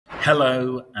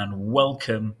Hello and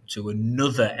welcome to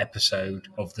another episode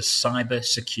of the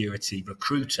Cybersecurity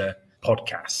Recruiter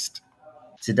podcast.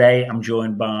 Today I'm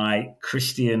joined by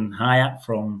Christian Hyatt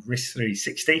from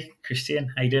risk3sixty.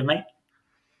 Christian, how you doing, mate?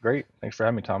 Great. Thanks for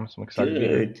having me, Thomas. I'm excited to be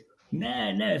here.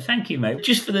 No, thank you, mate.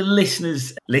 Just for the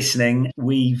listeners listening,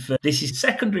 this is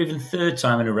second or even third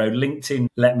time in a row. LinkedIn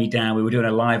let me down. We were doing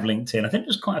a live LinkedIn. I think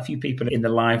there's quite a few people in the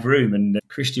live room, and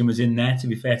Christian was in there, to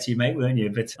be fair to you, mate, weren't you?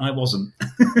 But I wasn't.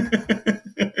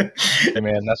 Hey,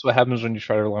 man, that's what happens when you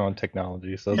try to rely on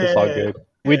technology. So it's all good.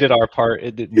 We did our part.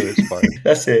 It didn't do its part.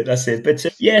 That's it. But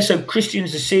so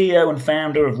Christian's the CEO and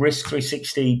founder of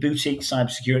Risk3sixty, boutique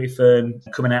cybersecurity firm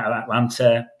coming out of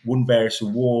Atlanta, won various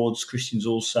awards. Christian's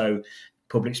also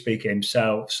public speaker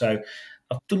himself. So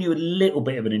I've done you a little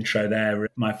bit of an intro there,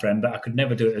 my friend, but I could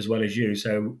never do it as well as you.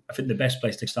 So I think the best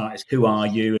place to start is who are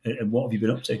you and what have you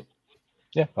been up to?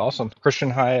 Yeah, awesome. Christian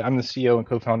Hyatt. I'm the CEO and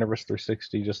co-founder of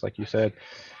Risk3sixty, just like you said.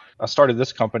 I started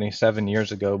this company 7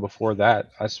 years ago. Before that,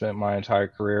 I spent my entire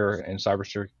career in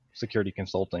cybersecurity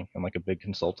consulting in like a big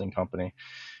consulting company,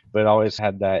 but I always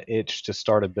had that itch to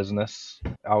start a business.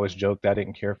 I always joked I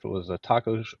didn't care if it was a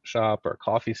taco shop or a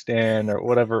coffee stand or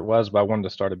whatever it was, but I wanted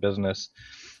to start a business.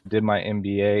 Did my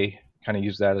MBA, kind of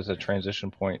used that as a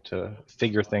transition point to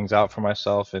figure things out for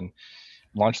myself and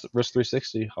launched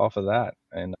Risk3sixty off of that.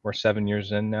 And we're 7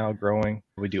 years in now, growing.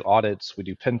 We do audits, we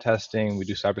do pen testing, we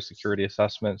do cybersecurity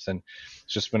assessments, and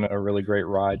it's just been a really great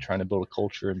ride trying to build a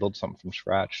culture and build something from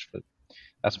scratch. But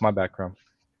that's my background.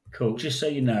 Cool. Just so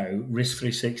you know,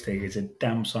 Risk3sixty is a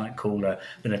damn sight cooler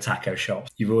than a taco shop.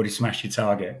 You've already smashed your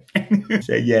target.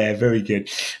 So yeah, very good.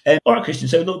 All right, Christian.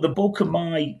 So look, the bulk of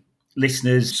my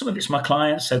listeners, some of it's my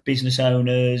clients, so business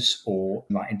owners or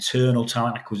like internal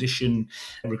talent acquisition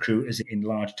recruiters in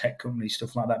large tech companies,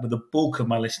 stuff like that. But the bulk of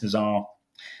my listeners are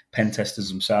pen testers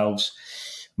themselves.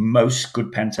 Most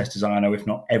good pen testers I know, if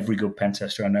not every good pen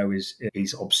tester I know, is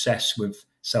obsessed with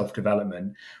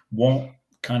self-development. What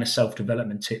kind of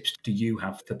self-development tips do you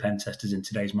have for pen testers in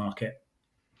today's market?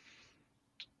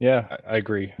 Yeah, I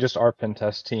agree. Just our pen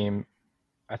test team,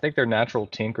 I think they're natural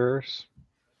tinkerers.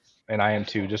 And I am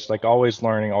too, just like always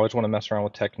learning, always want to mess around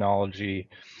with technology.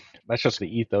 That's just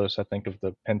the ethos, I think, of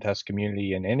the pen test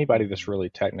community and anybody that's really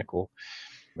technical.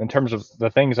 In terms of the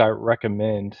things I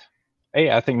recommend,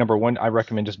 I think number one, I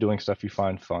recommend just doing stuff you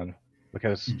find fun.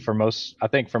 Because for most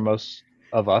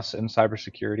of us in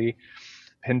cybersecurity,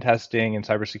 pen testing and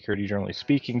cybersecurity, generally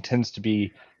speaking, tends to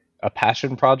be a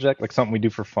passion project, like something we do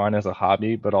for fun as a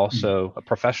hobby, but also a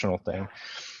professional thing.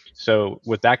 So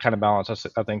with that kind of balance,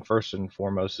 I think first and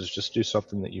foremost is just do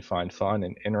something that you find fun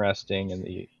and interesting and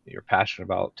that you're passionate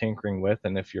about tinkering with.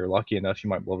 And if you're lucky enough, you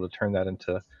might be able to turn that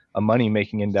into a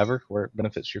money-making endeavor where it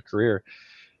benefits your career.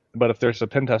 But if there's a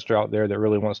pen tester out there that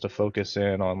really wants to focus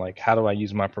in on like, how do I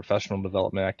use my professional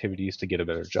development activities to get a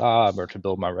better job or to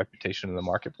build my reputation in the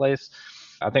marketplace,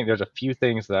 I think there's a few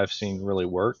things that I've seen really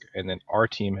work and then our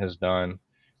team has done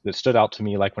that stood out to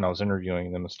me, like when I was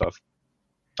interviewing them and stuff.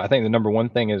 I think the number one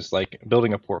thing is like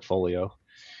building a portfolio.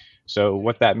 So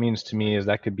what that means to me is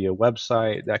that could be a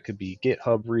website, that could be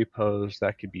GitHub repos,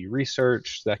 that could be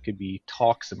research, that could be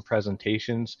talks and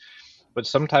presentations, but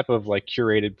some type of like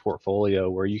curated portfolio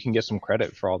where you can get some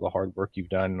credit for all the hard work you've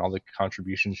done and all the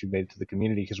contributions you've made to the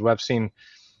community. Because what I've seen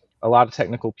a lot of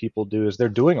technical people do is they're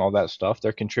doing all that stuff,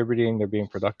 they're contributing, they're being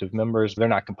productive members, they're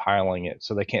not compiling it,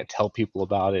 so they can't tell people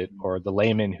about it, or the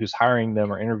layman who's hiring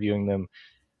them or interviewing them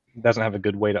doesn't have a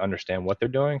good way to understand what they're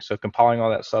doing. So compiling all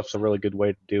that stuff is a really good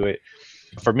way to do it.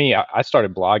 For me, I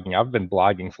started blogging. I've been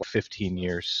blogging for 15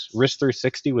 years.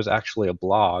 Risk3sixty was actually a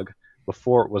blog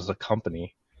before it was a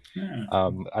company.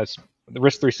 Yeah.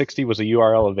 Risk3sixty was a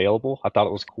URL available. I thought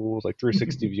it was cool. It was like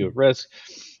 360 view of risk.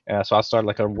 So I started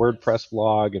like a WordPress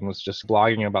blog and was just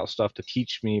blogging about stuff to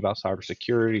teach me about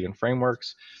cybersecurity and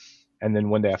frameworks. And then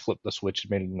one day I flipped the switch and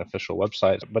made it an official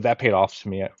website. But that paid off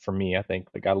for me. I think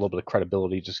I got a little bit of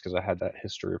credibility just because I had that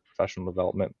history of professional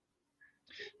development.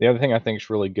 The other thing I think is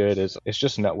really good is it's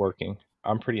just networking.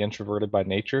 I'm pretty introverted by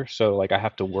nature, so like I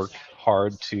have to work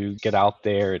hard to get out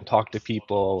there and talk to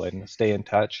people and stay in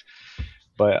touch.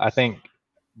 But I think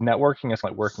networking is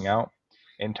like working out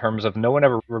in terms of no one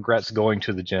ever regrets going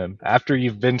to the gym. After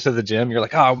you've been to the gym, you're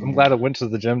like, oh, I'm glad I went to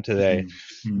the gym today.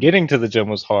 Getting to the gym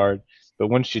was hard. But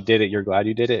once you did it, you're glad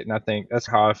you did it. And I think that's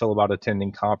how I feel about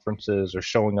attending conferences or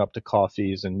showing up to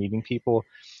coffees and meeting people,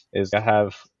 is I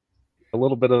have a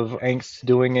little bit of angst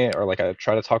doing it, or like I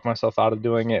try to talk myself out of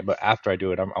doing it. But after I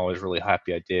do it, I'm always really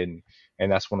happy I did.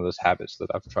 And that's one of those habits that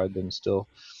I've tried to instill.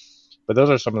 But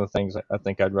those are some of the things I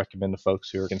think I'd recommend to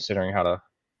folks who are considering how to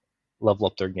level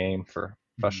up their game for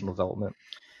professional development.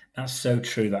 That's so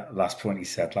true. That last point you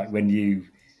said, like when you,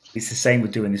 it's the same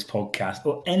with doing this podcast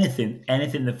or anything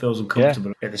that feels Yeah,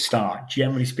 uncomfortable at the start.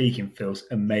 Generally speaking, feels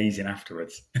amazing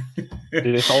afterwards. dude,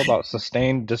 it's all about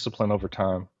sustained discipline over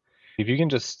time. If you can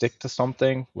just stick to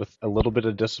something with a little bit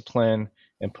of discipline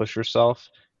and push yourself,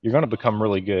 you're going to become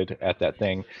really good at that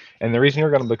thing. And the reason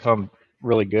you're going to become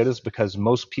really good is because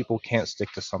most people can't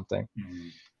stick to something. Mm,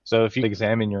 So if you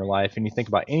examine your life and you think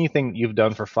about anything you've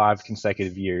done for 5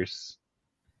 consecutive years,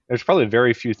 there's probably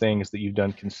very few things that you've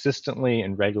done consistently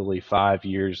and regularly 5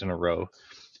 years in a row.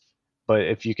 But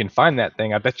if you can find that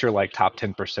thing, I bet you're like top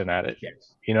 10% at it. yeah.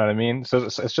 You know what I mean? So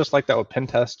it's just like that with pen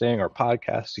testing or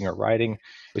podcasting or writing.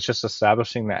 It's just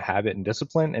establishing that habit and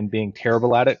discipline and being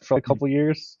terrible at it for a Mm, couple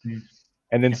years. mm,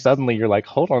 And then yeah. suddenly you're like,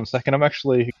 hold on a second, I'm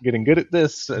actually getting good at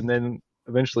this. And then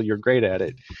eventually you're great at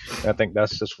it. And I think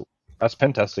that's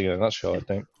pen testing in a nutshell, I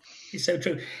think. It's so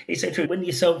true. It's so true. When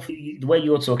yourself, the way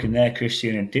you're talking there,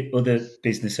 Christian, and other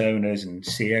business owners and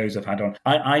CEOs I've had on,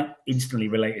 I instantly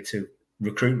related to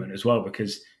recruitment as well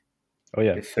because Oh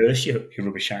yeah. at first you're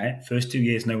rubbish at it. First 2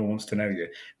 years, no one wants to know you.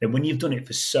 Then when you've done it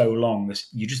for so long,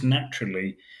 you just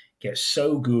naturally get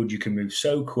so good. You can move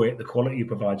so quick. The quality you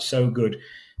provide so good.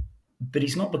 But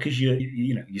it's not because you're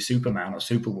Superman or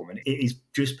Superwoman. It is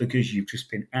just because you've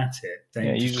just been at it. Yeah,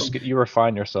 Then you just just you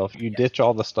refine yourself. You yeah, ditch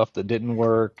all the stuff that didn't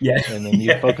work, yeah, and then you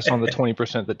yeah. focus on the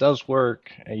 20% that does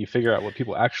work, and you figure out what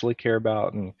people actually care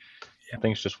about, and Yeah.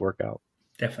 things just work out.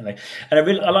 Definitely. And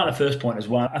I like the first point as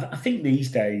well. I think these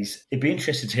days, it'd be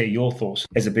interesting to hear your thoughts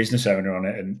as a business owner on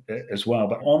it and, as well.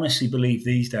 But I honestly believe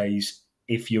these days,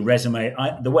 if your resume,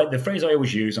 the phrase I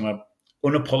always use, and I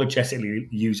unapologetically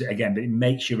use it again, but it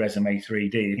makes your resume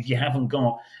 3D. If you haven't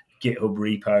got GitHub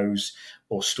repos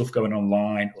or stuff going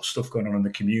online or stuff going on in the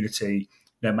community,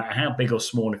 no matter how big or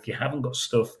small, if you haven't got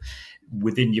stuff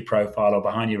within your profile or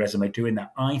behind your resume doing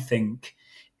that, I think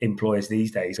employers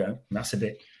these days go, that's a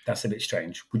bit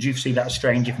strange. Would you see that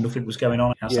strange if nothing was going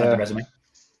on outside the Yeah, resume?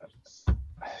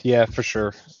 yeah, for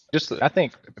sure. Just I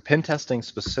think pen testing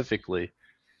specifically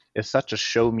is such a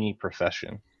show me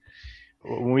profession.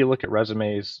 When we look at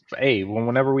resumes,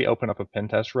 whenever we open up a pen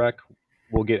test rec,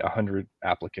 we'll get 100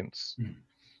 applicants. Mm.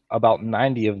 About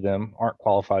 90 of them aren't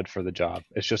qualified for the job.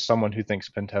 It's just someone who thinks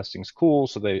pen testing's cool,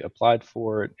 so they applied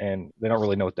for it and they don't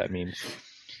really know what that means.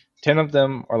 10 of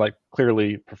them are like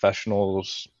clearly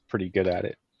professionals, pretty good at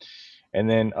it. And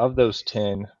then of those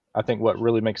 10, I think what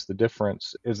really makes the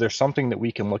difference is there's something that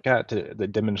we can look at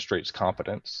that demonstrates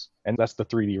competence. And that's the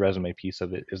 3D resume piece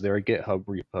of it. Is there a GitHub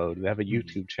repo? Do they have a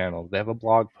YouTube channel? Do they have a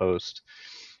blog post?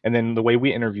 And then the way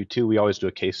we interview too, we always do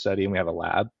a case study and we have a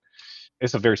lab.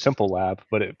 It's a very simple lab,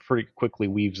 but it pretty quickly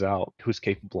weaves out who's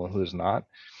capable and who's not.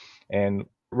 And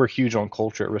we're huge on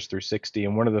culture at risk3sixty.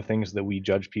 And one of the things that we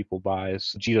judge people by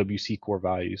is GWC core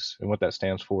values. And what that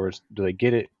stands for is, do they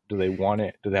get it? Do they want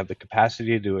it? Do they have the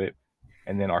capacity to do it?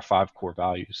 And then our 5 core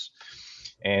values.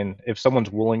 And if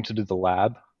someone's willing to do the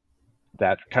lab,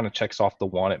 that kind of checks off the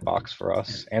want it box for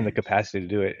us and the capacity to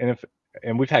do it.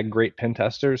 And we've had great pen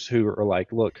testers who are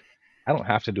like, look, I don't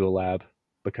have to do a lab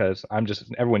because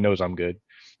everyone knows I'm good.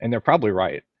 And they're probably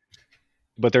right,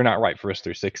 but they're not right for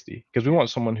risk3sixty because we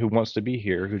want someone who wants to be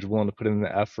here, who's willing to put in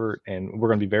the effort, and we're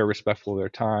going to be very respectful of their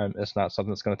time. It's not something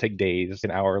that's going to take days. It's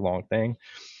an hour-long thing.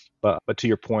 But to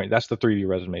your point, that's the 3D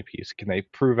resume piece. Can they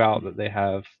prove out that they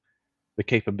have the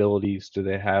capabilities? Do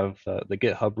they have the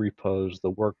GitHub repos,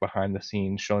 the work behind the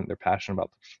scenes, showing they're passionate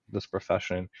about this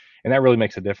profession? And that really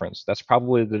makes a difference. That's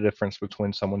probably the difference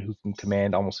between someone who can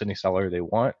command almost any salary they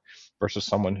want versus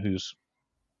someone who's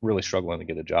really struggling to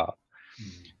get a job.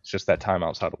 It's just that time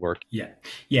outside of work. Yeah,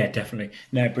 definitely.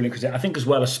 No, brilliant. Because I think as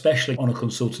well, especially on a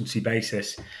consultancy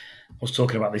basis, I was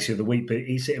talking about this the other week, but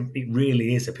it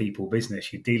really is a people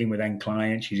business. You're dealing with end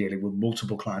clients, you're dealing with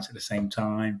multiple clients at the same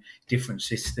time, different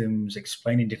systems,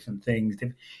 explaining different things.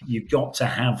 You've got to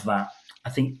have that. I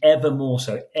think ever more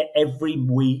so. Every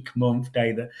week, month,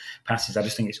 day that passes, I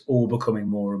just think it's all becoming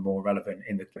more and more relevant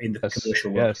in the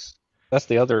commercial world. Yes, that's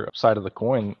the other side of the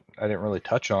coin I didn't really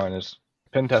touch on is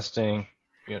pen testing.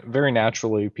 Very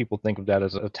naturally, people think of that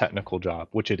as a technical job,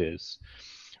 which it is.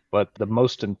 But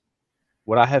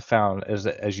what I have found is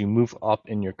that as you move up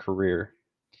in your career,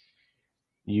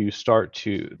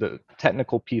 the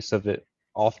technical piece of it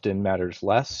often matters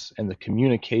less, and the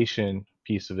communication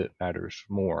piece of it matters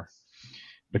more.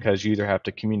 Because you either have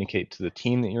to communicate to the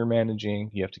team that you're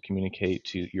managing, you have to communicate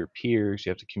to your peers, you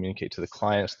have to communicate to the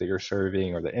clients that you're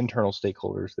serving or the internal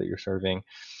stakeholders that you're serving.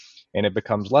 And it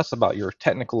becomes less about your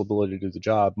technical ability to do the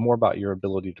job, more about your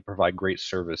ability to provide great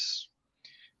service.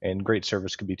 And great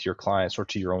service could be to your clients or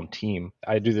to your own team.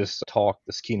 I do this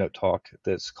keynote talk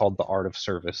that's called The Art of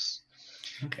Service.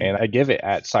 Okay. And I give it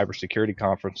at cybersecurity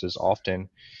conferences often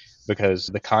because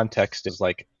the context is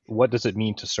like, what does it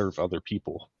mean to serve other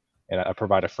people? And I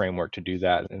provide a framework to do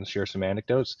that and share some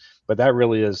anecdotes. But that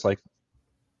really is like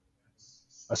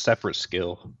a separate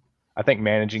skill. I think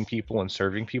managing people and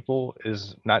serving people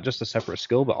is not just a separate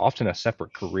skill, but often a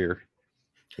separate career.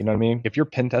 You know what I mean? If you're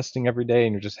pen testing every day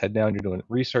and you're just head down, you're doing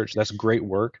research, that's great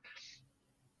work.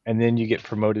 And then you get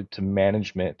promoted to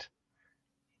management,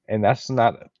 and that's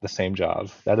not the same job.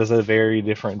 That is a very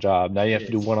different job. Now you have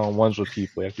to do one-on-ones with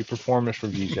people. You have to do performance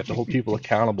reviews. You have to hold people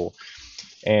accountable.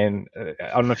 And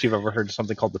I don't know if you've ever heard of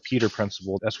something called the Peter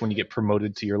Principle. That's when you get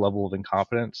promoted to your level of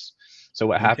incompetence. So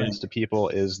what happens to people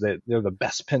is that they're the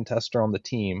best pen tester on the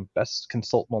team, best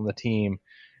consultant on the team,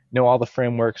 know all the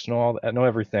frameworks, know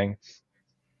everything.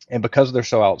 And because they're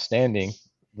so outstanding,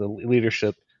 the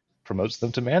leadership promotes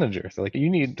them to manager. They're like, you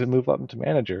need to move up into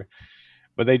manager.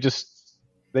 But they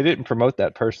didn't promote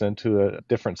that person to a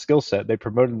different skill set. They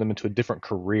promoted them into a different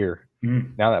career.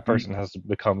 Now that person has to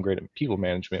become great at people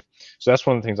management. So that's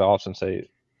one of the things I often say.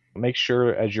 Make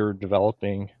sure as you're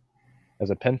developing as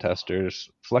a pen tester,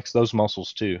 flex those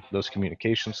muscles too, those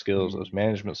communication skills, those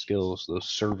management skills, those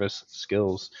service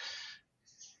skills,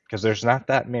 because there's not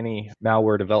that many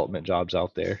malware development jobs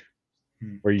out there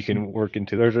where you can work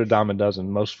into. There's a dime a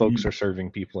dozen. Most folks are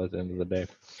serving people at the end of the day.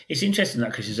 It's interesting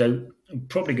that, Chris. So I'm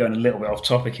probably going a little bit off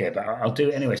topic here, but I'll do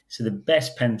it anyway. So the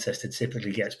best pen tester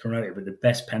typically gets promoted, but the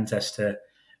best pen tester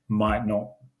might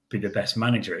not be the best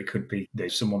manager. It could be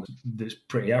there's someone that's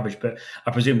pretty average, but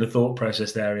I presume the thought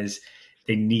process there is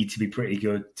they need to be pretty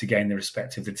good to gain the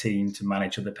respect of the team to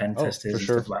manage other pen testers and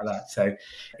stuff like that. So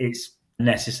it's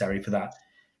necessary for that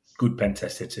good pen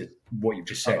tester to, what you've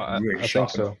just said, really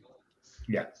sharpen. I think so.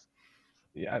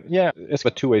 Yeah, it's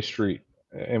a two-way street.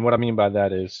 And what I mean by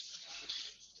that is,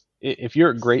 if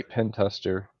you're a great pen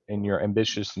tester and you're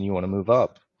ambitious and you want to move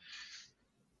up,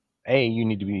 you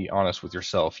need to be honest with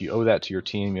yourself. You owe that to your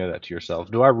team. You owe that to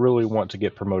yourself. Do I really want to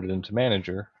get promoted into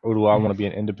manager, or do I want to be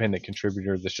an independent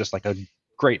contributor that's just like a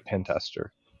great pen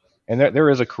tester? And there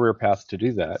is a career path to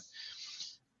do that.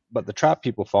 But the trap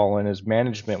people fall in is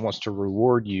management wants to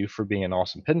reward you for being an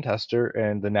awesome pen tester,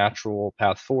 and the natural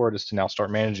path forward is to now start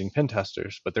managing pen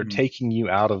testers. But they're taking you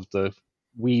out of the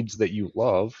weeds that you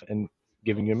love and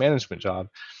giving you a management job.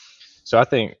 So I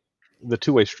think the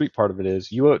two-way street part of it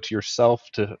is you owe it to yourself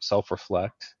to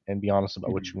self-reflect and be honest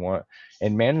about what you want,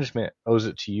 and management owes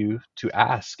it to you to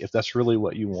ask if that's really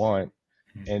what you want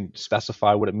and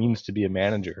specify what it means to be a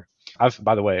manager.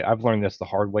 By the way, I've learned this the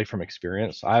hard way from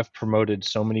experience. I've promoted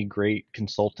so many great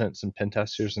consultants and pen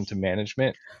testers into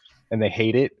management, and they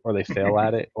hate it or they fail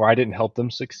at it, or I didn't help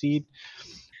them succeed.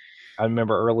 I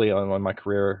remember early on in my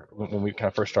career, when we kind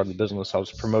of first started the business, I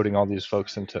was promoting all these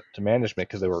folks into management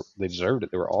because they deserved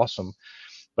it. They were awesome,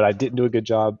 but I didn't do a good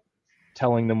job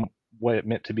telling them what it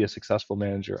meant to be a successful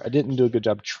manager. I didn't do a good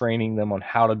job training them on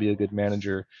how to be a good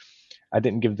manager. I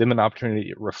didn't give them an opportunity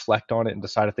to reflect on it and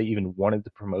decide if they even wanted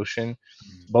the promotion.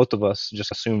 Both of us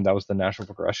just assumed that was the natural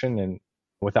progression, and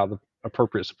without the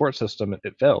appropriate support system,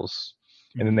 it fails.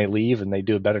 And then they leave and they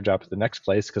do a better job at the next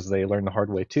place because they learn the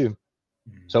hard way too.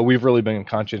 So we've really been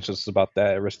conscientious about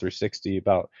that at risk3sixty,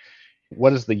 about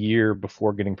what does the year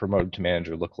before getting promoted to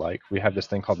manager look like. We have this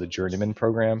thing called the Journeyman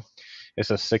program.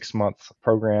 It's a 6-month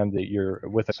program that you're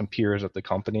with some peers at the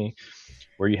company,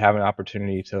 where you have an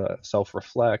opportunity to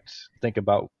self-reflect, think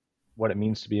about what it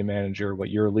means to be a manager, what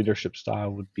your leadership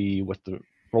style would be, what the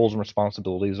roles and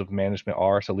responsibilities of management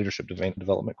are. It's a leadership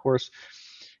development course.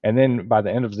 And then by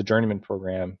the end of the Journeyman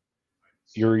program,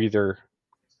 you're either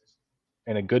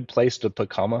in a good place to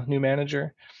become a new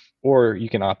manager, or you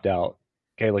can opt out.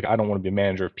 Okay, like I don't want to be a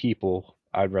manager of people.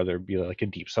 I'd rather be like a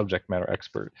deep subject matter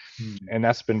expert. And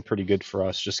that's been pretty good for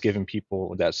us, just giving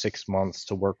people that 6 months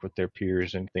to work with their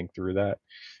peers and think through that.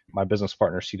 My business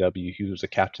partner, CW, he was a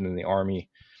captain in the Army.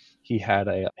 He had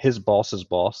his boss's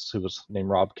boss, who was named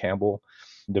Rob Campbell,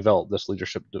 developed this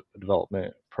leadership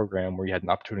development program where you had an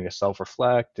opportunity to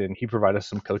self-reflect, and he provided us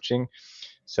some coaching.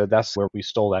 So that's where we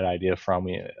stole that idea from.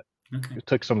 We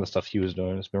took some of the stuff he was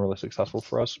doing. It's been really successful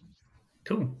for us.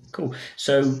 Cool.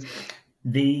 So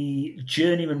the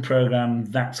Journeyman program,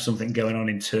 that's something going on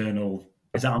internal.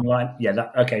 Is that online?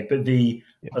 Yeah, okay. But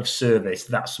of service,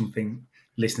 that's something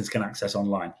listeners can access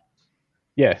online.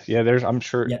 Yeah. There's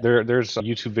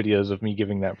YouTube videos of me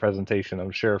giving that presentation, I'm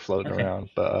sure, floating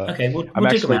around. But I'm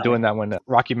actually doing that one at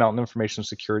Rocky Mountain Information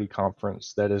Security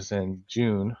Conference that is in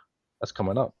June. That's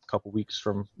coming up a couple weeks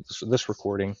from this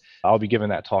recording. I'll be giving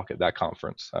that talk at that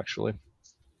conference, actually.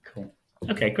 Cool.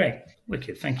 Okay, great.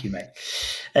 Wicked. Thank you, mate.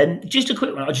 Just a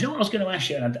quick one. Do you know what I was going to ask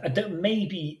you? And I don't,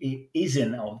 maybe it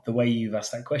isn't of the way you've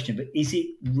asked that question, but is it,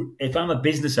 if I'm a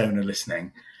business owner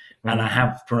listening and I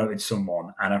have promoted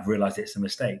someone and I've realized it's a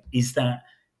mistake, is that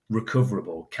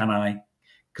recoverable? Can I,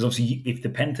 because obviously if the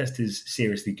pen test is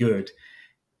seriously good,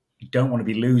 you don't want to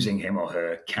be losing him or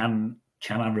her. Can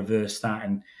I reverse that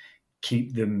and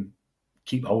keep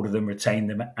hold of them, retain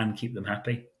them, and keep them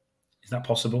happy? Is that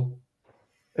possible?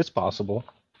 It's possible.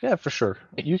 Yeah, for sure.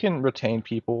 You can retain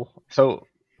people. So,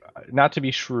 not to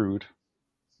be shrewd,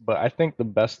 but I think the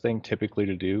best thing typically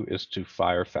to do is to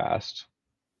fire fast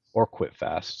or quit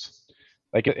fast.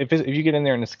 Like if you get in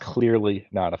there and it's clearly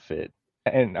not a fit.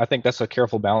 And I think that's a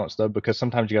careful balance though, because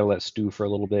sometimes you got to let it stew for a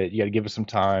little bit. You got to give it some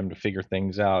time to figure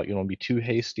things out. You don't be too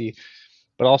hasty.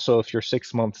 But also, if you're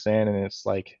 6 months in and it's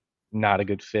like not a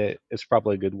good fit, it's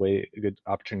probably a good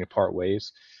opportunity to part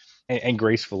ways, and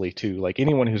gracefully too. Like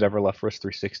anyone who's ever left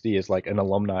risk3sixty is like an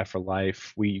alumni for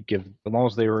life. We give, as long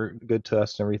as they were good to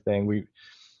us and everything, we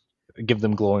give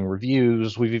them glowing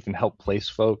reviews. We've even helped place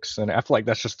folks, and I feel like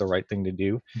that's just the right thing to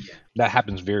do. Yeah. That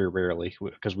happens very rarely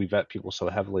because we vet people so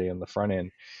heavily in the front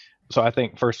end. So I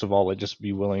think first of all, just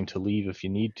be willing to leave if you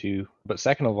need to. But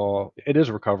second of all, it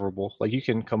is recoverable. Like you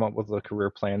can come up with a career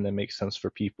plan that makes sense for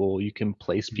people. You can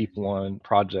place people on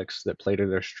projects that play to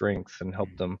their strengths and help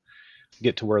them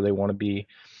get to where they want to be.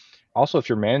 Also, if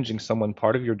you're managing someone,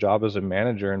 part of your job as a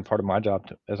manager and part of my job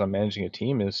as I'm managing a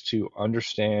team is to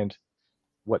understand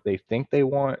what they think they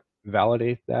want,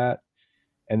 validate that,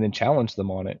 and then challenge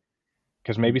them on it.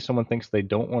 Because maybe someone thinks they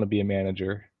don't want to be a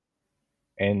manager.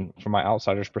 And from my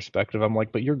outsider's perspective, I'm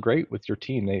like, but you're great with your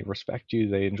team. They respect you.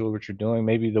 They enjoy what you're doing.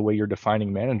 Maybe the way you're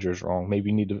defining manager is wrong. Maybe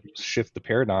you need to shift the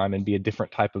paradigm and be a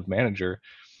different type of manager.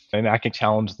 And I can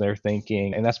challenge their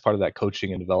thinking. And that's part of that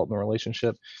coaching and development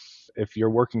relationship. If you're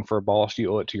working for a boss,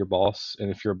 you owe it to your boss. And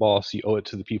if you're a boss, you owe it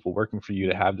to the people working for you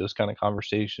to have those kind of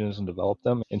conversations and develop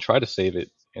them and try to save it.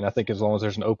 And I think as long as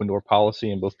there's an open door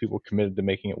policy and both people are committed to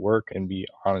making it work and be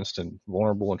honest and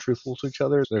vulnerable and truthful to each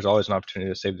other, there's always an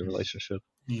opportunity to save the relationship.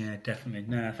 Yeah,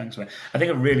 definitely. No, thanks for that. I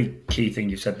think a really key thing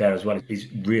you said there as well is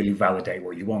really validate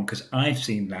what you want, because I've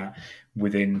seen that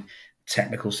within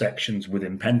technical sections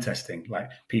within pen testing. Like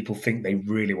people think they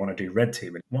really want to do red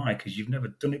teaming. Why? Because you've never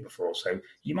done it before. So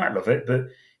you might love it, but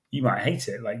you might hate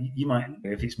it. Like you might,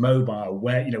 if it's mobile,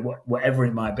 where whatever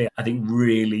it might be. I think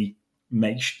really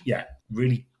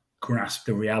really grasp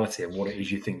the reality of what it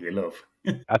is you think you love.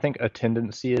 I think a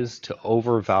tendency is to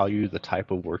overvalue the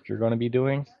type of work you're going to be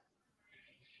doing,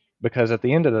 because at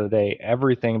the end of the day,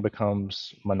 everything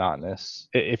becomes monotonous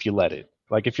if you let it.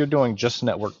 Like if you're doing just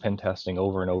network pen testing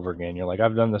over and over again, you're like,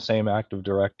 I've done the same Active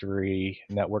Directory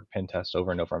network pen test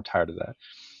over and over. I'm tired of that.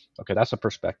 Okay, that's a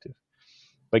perspective.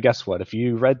 But guess what? If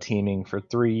you red teaming for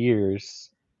 3 years,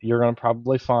 you're going to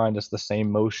probably find it's the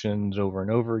same motions over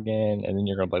and over again. And then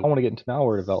you're going to be like, I want to get into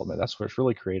malware development. That's where it's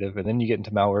really creative. And then you get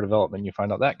into malware development and you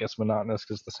find out that gets monotonous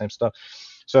because it's the same stuff.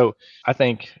 So I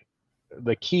think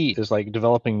the key is like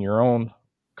developing your own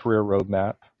career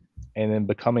roadmap and then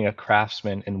becoming a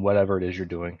craftsman in whatever it is you're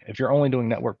doing. If you're only doing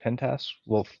network pen tests,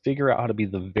 well, figure out how to be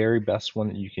the very best one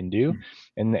that you can do.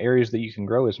 And the areas that you can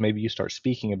grow is maybe you start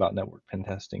speaking about network pen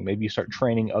testing. Maybe you start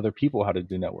training other people how to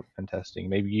do network pen testing.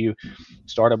 Maybe you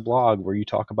start a blog where you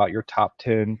talk about your top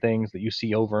 10 things that you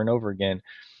see over and over again.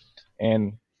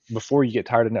 And before you get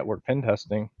tired of network pen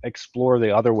testing, explore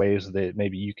the other ways that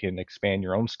maybe you can expand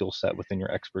your own skill set within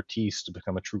your expertise to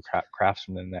become a true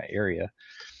craftsman in that area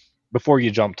before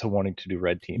you jump to wanting to do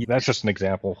red team. That's just an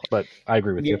example, but I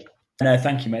agree with you. No,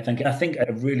 thank you, mate. Thank you. I think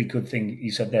a really good thing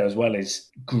you said there as well is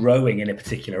growing in a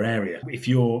particular area. If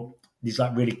you're, these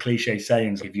like really cliche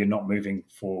sayings, if you're not moving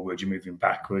forward, you're moving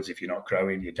backwards. If you're not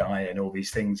growing, you're dying, all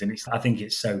these things. And I think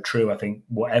it's so true. I think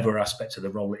whatever aspect of the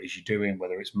role it is you're doing,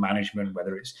 whether it's management,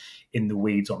 whether it's in the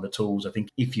weeds on the tools, I think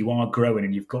if you are growing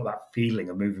and you've got that feeling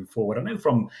of moving forward, I know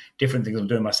from different things I'm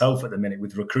doing myself at the minute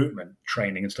with recruitment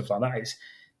training and stuff like that, it's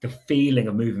the feeling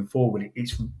of moving forward.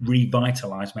 It's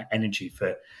revitalized my energy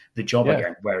for the job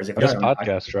again. Whereas if this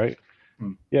podcast, right?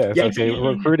 Yeah,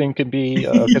 recruiting could be.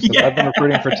 Yeah. I've been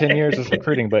recruiting for 10 years as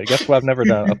recruiting, but guess what? I've never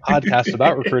done a podcast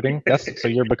about recruiting. So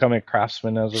you're becoming a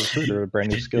craftsman as a recruiter, a brand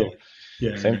new skill.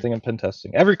 Same thing in pen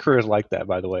testing. Every career is like that,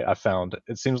 by the way. I found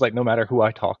it seems like no matter who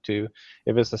I talk to,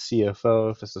 if it's a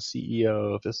CFO, if it's a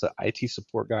CEO, if it's an IT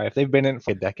support guy, if they've been in it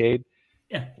for a decade,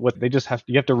 what they just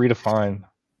you have to redefine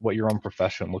what your own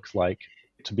profession looks like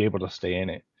to be able to stay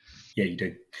in it. Yeah, you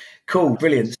do. Cool,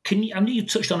 brilliant. I know you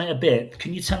touched on it a bit.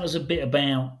 Can you tell us a bit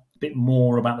about bit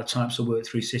more about the types of work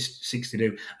 360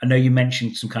 do? I know you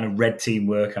mentioned some kind of red team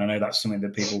work, and I know that's something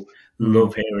that people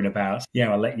love hearing about.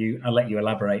 Yeah, I'll let you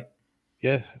elaborate.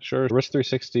 Yeah, sure.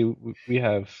 Risk3sixty, we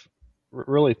have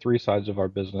really three sides of our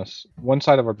business. One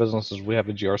side of our business is we have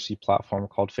a GRC platform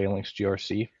called Phalanx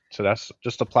GRC. So that's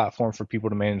just a platform for people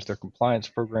to manage their compliance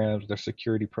programs, their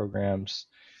security programs.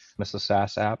 It's a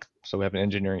SaaS app. So we have an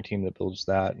engineering team that builds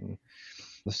that. And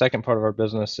the second part of our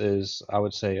business is, I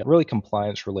would say, really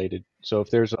compliance related. So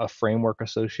if there's a framework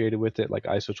associated with it, like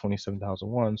ISO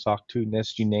 27001, SOC 2,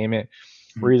 NIST, you name it,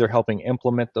 we're either helping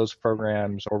implement those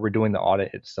programs or we're doing the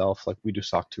audit itself. Like we do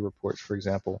SOC 2 reports, for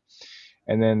example.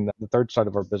 And then the third side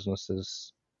of our business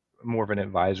is more of an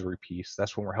advisory piece.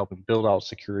 That's when we're helping build out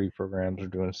security programs or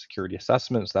doing security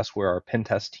assessments. That's where our pen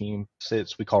test team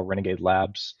sits. We call Renegade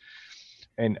Labs.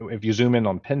 And if you zoom in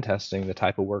on pen testing, the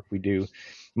type of work we do,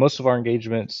 most of our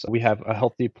engagements, we have a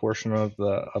healthy portion of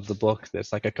the book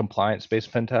that's like a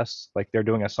compliance-based pen test. Like they're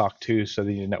doing a SOC 2, so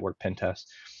they need a network pen test.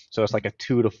 So it's like a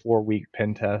 2 to 4 week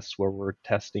pen test where we're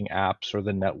testing apps or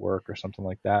the network or something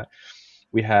like that.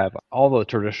 We have all the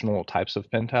traditional types of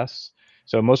pen tests.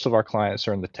 So most of our clients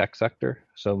are in the tech sector,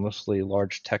 so mostly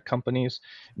large tech companies,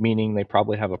 meaning they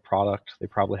probably have a product, they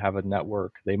probably have a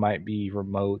network, they might be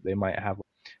remote, they might have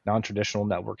non-traditional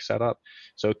network setup.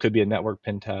 So it could be a network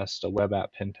pen test, a web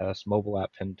app pen test, mobile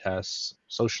app pen tests,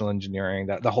 social engineering,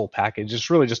 that the whole package. It's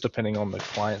really just depending on the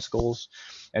client's goals.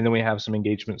 And then we have some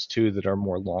engagements too that are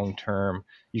more long-term.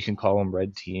 You can call them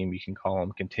red team, you can call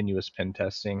them continuous pen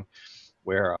testing,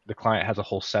 where the client has a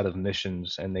whole set of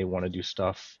missions and they want to do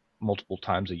stuff multiple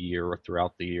times a year or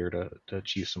throughout the year to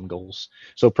achieve some goals.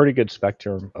 So a pretty good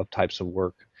spectrum of types of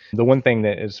work. The one thing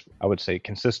that is, I would say,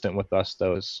 consistent with us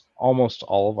though is almost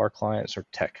all of our clients are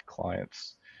tech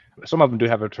clients. Some of them do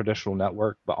have a traditional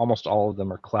network, but almost all of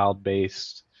them are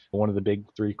cloud-based. One of the big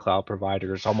three cloud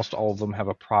providers, almost all of them have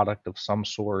a product of some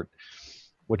sort,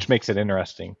 which makes it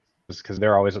interesting because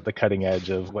they're always at the cutting edge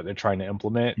of what they're trying to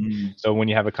implement. So when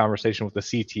you have a conversation with the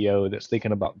CTO that's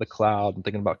thinking about the cloud and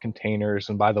thinking about containers,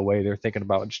 and by the way, they're thinking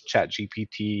about chat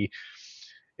GPT,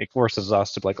 it forces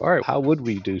us to be like, all right, how would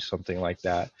we do something like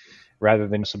that rather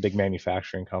than just a big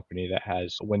manufacturing company that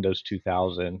has Windows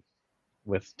 2000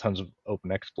 with tons of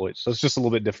open exploits. So it's just a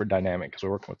little bit different dynamic because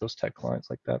we're working with those tech clients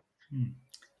like that.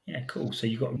 Yeah, cool. So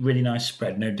you've got a really nice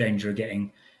spread, no danger of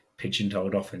getting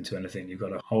pigeonholed off into anything. You've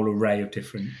got a whole array of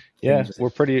different things.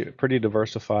 We're pretty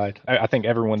diversified. I think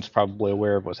everyone's probably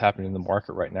aware of what's happening in the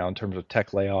market right now in terms of tech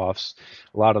layoffs.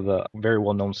 A lot of the very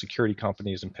well-known security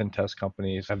companies and pen test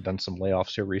companies have done some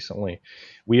layoffs here recently.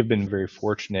 We have been very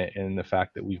fortunate in the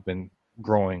fact that we've been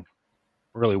growing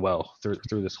really well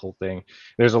through this whole thing.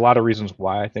 There's a lot of reasons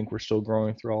why I think we're still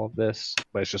growing through all of this,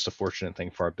 but it's just a fortunate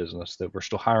thing for our business that we're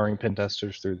still hiring pen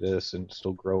testers through this and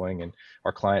still growing, and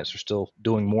our clients are still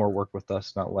doing more work with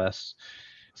us, not less.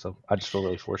 So I just feel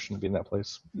really fortunate to be in that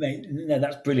place. Mate, no,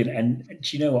 that's brilliant. And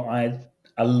do you know what?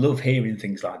 I love hearing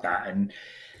things like that. And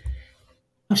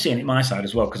I'm seeing it my side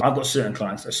as well, because I've got certain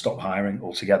clients that stop hiring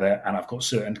altogether, and I've got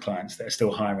certain clients that are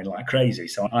still hiring like crazy.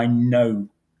 So I know,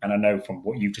 and I know from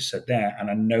what you've just said there, and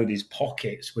I know there's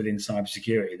pockets within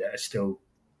cybersecurity that are still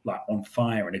like on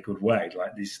fire in a good way,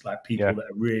 like these like people that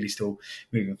are really still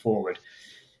moving forward.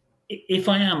 If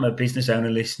I am a business owner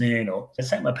listening, or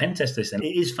let's say I'm a pen test listening,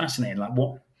 it is fascinating. Like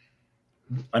what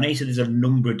I know you said there's a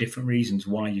number of different reasons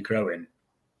why you're growing.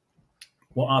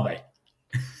 What are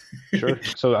they? Sure.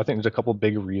 So I think there's a couple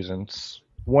big reasons.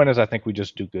 One is I think we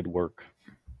just do good work.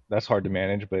 That's hard to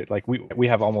manage, but like we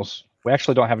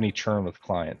actually don't have any churn with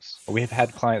clients. We have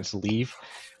had clients leave,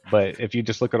 but if you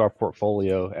just look at our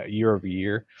portfolio year over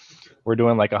year, we're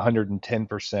doing like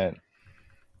 110%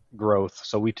 growth.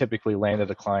 So we typically land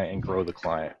at a client and grow the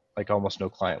client. Like almost no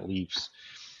client leaves.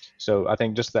 So I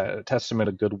think just that testament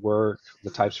of good work, the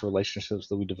types of relationships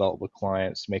that we develop with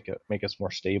clients make us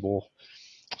more stable.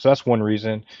 So that's one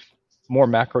reason. More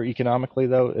macroeconomically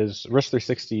though is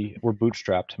Risk3sixty, we're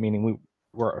bootstrapped, meaning we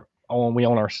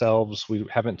own ourselves. We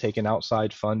haven't taken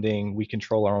outside funding. We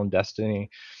control our own destiny.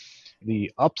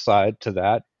 The upside to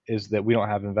that is that we don't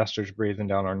have investors breathing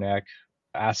down our neck,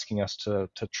 asking us to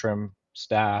trim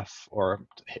staff or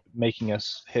making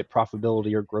us hit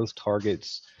profitability or growth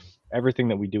targets. Everything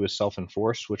that we do is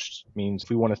self-enforced, which means if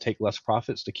we want to take less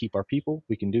profits to keep our people,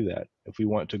 we can do that. If we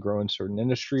want to grow in certain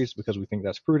industries because we think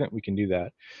that's prudent, we can do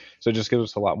that. So it just gives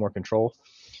us a lot more control.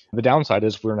 The downside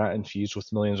is we're not infused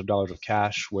with millions of dollars of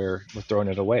cash where we're throwing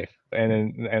it away.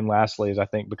 And lastly is I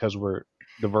think because we're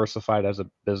diversified as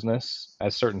a business,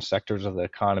 as certain sectors of the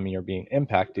economy are being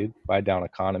impacted by a down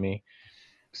economy,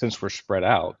 since we're spread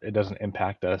out, it doesn't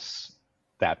impact us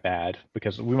that bad,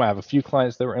 because we might have a few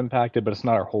clients that were impacted, but it's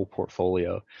not our whole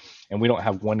portfolio. And we don't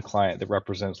have one client that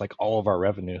represents like all of our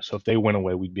revenue. So if they went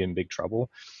away, we'd be in big trouble.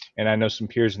 And I know some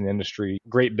peers in the industry,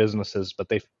 great businesses, but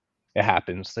it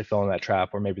happens. They fell in that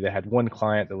trap where maybe they had one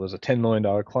client that was a $10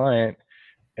 million client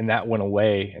and that went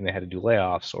away and they had to do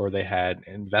layoffs, or they had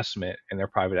investment and their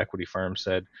private equity firm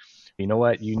said, you know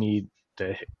what, you need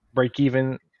to break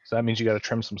even. So that means you got to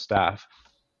trim some staff.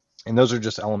 And those are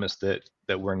just elements that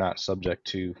we're not subject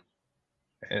to.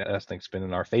 And I think it's been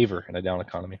in our favor in a down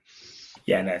economy.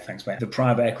 Yeah, no, thanks, mate. The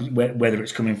private equity, whether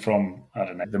it's coming from, I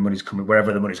don't know, the money's coming,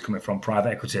 wherever the money's coming from, private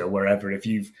equity or wherever, if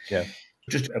you've,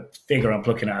 just a figure I'm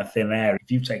plucking out of thin air,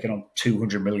 if you've taken on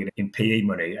 200 million in PE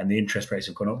money and the interest rates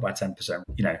have gone up by 10%,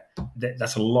 you know,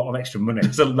 that's a lot of extra money.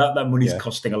 So that money's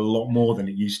costing a lot more than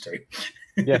it used to.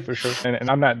 Yeah, for sure. And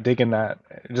I'm not digging that,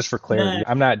 just for clarity. No.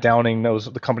 I'm not downing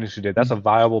the companies who did. That's a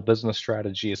viable business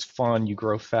strategy. It's fun. You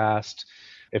grow fast.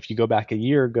 If you go back a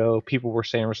year ago, people were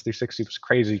saying risk3sixty was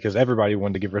crazy because everybody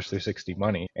wanted to give risk3sixty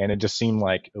money. And it just seemed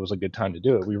like it was a good time to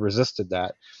do it. We resisted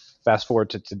that. Fast forward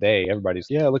to today,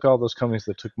 everybody's, look at all those companies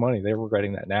that took money. They're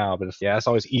regretting that now. But it's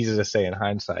always easy to say in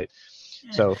hindsight.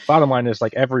 Yeah. So bottom line is,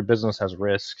 like, every business has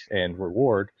risk and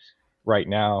reward. Right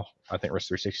now, I think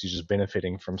risk3sixty is just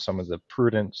benefiting from some of the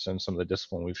prudence and some of the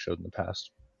discipline we've showed in the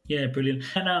past. Yeah, brilliant.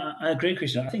 And I agree,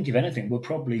 Christian. I think if anything, we're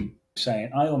probably saying,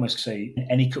 I almost say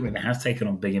any company that has taken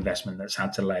on big investment that's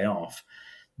had to lay off,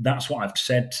 that's what I've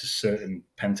said to certain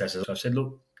pen testers. I've said,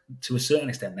 look, to a certain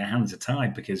extent, their hands are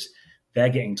tied because they're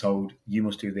getting told, you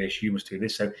must do this, you must do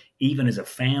this. So even as a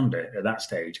founder at that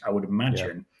stage, I would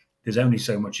imagine there's only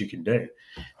so much you can do.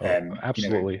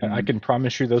 Absolutely. I can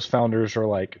promise you those founders are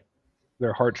like,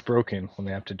 their heart's broken when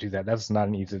they have to do that. That's not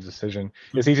an easy decision.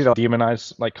 It's easy to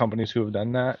demonize like companies who have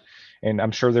done that. And I'm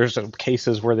sure there's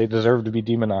cases where they deserve to be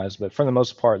demonized, but for the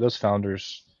most part, those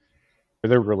founders,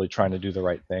 they're really trying to do the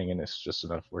right thing. And it's just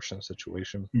an unfortunate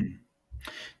situation.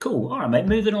 Cool. All right, mate.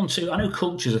 Moving on to, I know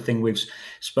culture's a thing we've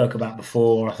spoke about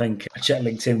before. I think I checked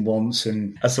LinkedIn once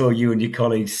and I saw you and your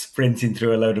colleagues sprinting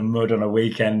through a load of mud on a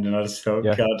weekend and I just thought,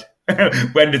 God,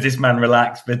 when does this man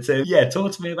relax? But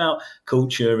talk to me about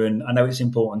culture, and I know it's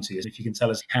important to you. If you can tell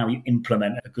us how you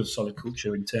implement a good, solid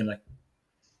culture internally.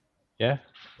 Yeah.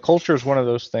 Culture is one of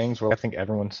those things where I think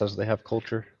everyone says they have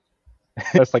culture.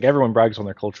 It's like everyone brags on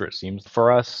their culture, it seems. For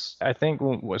us, I think,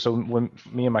 when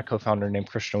me and my co-founder named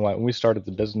Christian Hyatt, when we started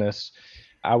the business,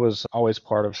 I was always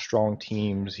part of strong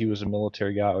teams. He was a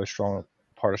military guy. I was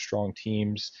part of strong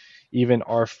teams. Even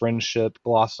our friendship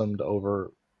blossomed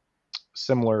over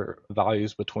similar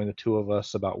values between the two of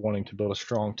us about wanting to build a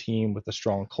strong team with a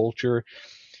strong culture.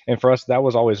 And for us, that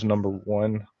was always number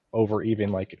one over even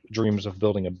like dreams of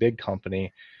building a big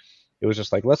company. It was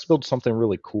just like, let's build something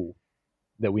really cool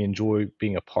that we enjoy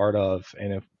being a part of.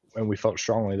 And we felt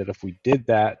strongly that if we did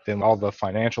that, then all the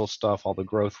financial stuff, all the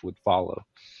growth would follow.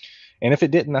 And if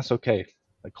it didn't, that's okay.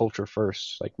 Like, culture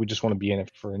first. Like, we just want to be in it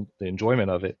for the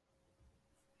enjoyment of it.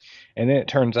 And then it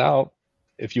turns out,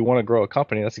 if you want to grow a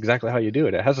company, that's exactly how you do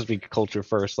it. It has to be culture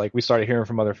first. Like, we started hearing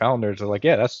from other founders, they're like,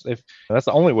 that's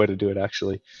the only way to do it,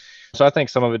 actually. So I think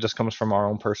some of it just comes from our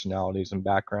own personalities and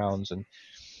backgrounds. And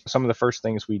some of the first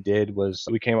things we did was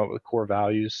we came up with core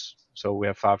values. So we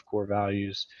have 5 core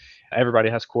values. Everybody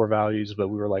has core values, but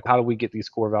we were like, how do we get these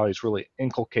core values really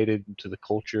inculcated into the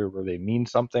culture where they mean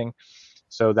something?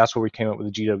 So that's where we came up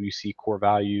with the GWC core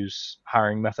values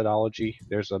hiring methodology.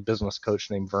 There's a business coach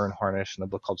named Vern Harnish in a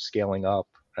book called Scaling Up,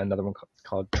 another one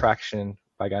called Traction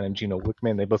by a guy named Gino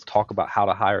Wickman. They both talk about how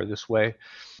to hire this way.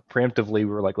 Preemptively, we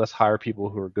were like, let's hire people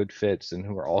who are good fits and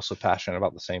who are also passionate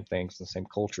about the same things, the same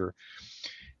culture.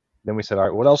 Then we said, all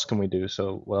right, what else can we do?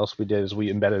 So what else we did is we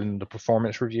embedded into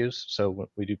performance reviews. So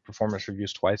we do performance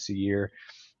reviews twice a year.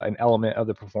 An element of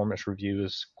the performance review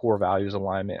is core values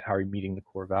alignment. How are you meeting the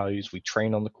core values? We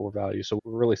train on the core values. So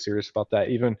we're really serious about that.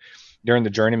 Even during the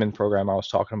Journeyman program I was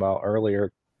talking about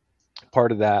earlier,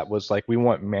 part of that was like, we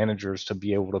want managers to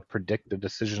be able to predict the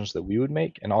decisions that we would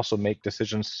make and also make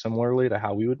decisions similarly to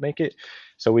how we would make it.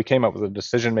 So we came up with a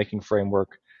decision-making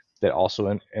framework that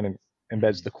also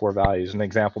embeds the core values. An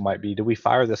example might be, do we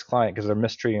fire this client because they're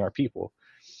mistreating our people?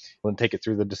 And take it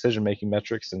through the decision-making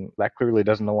metrics, and that clearly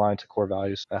doesn't align to core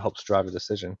values. That helps drive a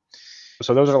decision.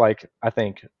 So those are, like, I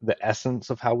think, the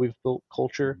essence of how we've built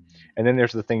culture. And then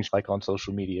there's the things like on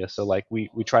social media. So like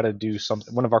we try to do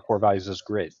something. One of our core values is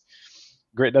grit.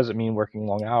 Grit doesn't mean working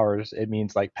long hours. It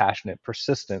means like passionate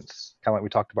persistence, kind of like we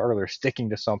talked about earlier, sticking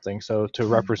to something. So to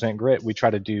represent grit, we try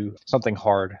to do something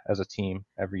hard as a team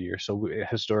every year. So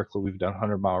historically, we've done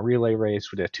 100-mile relay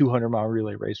race. We did a 200-mile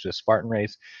relay race. We did a Spartan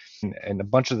race. And a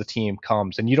bunch of the team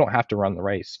comes, and you don't have to run the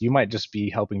race. You might just be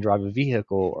helping drive a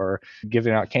vehicle or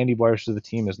giving out candy bars to the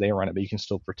team as they run it, but you can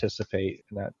still participate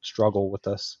in that struggle with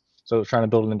us. So trying to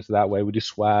build it into that way. We do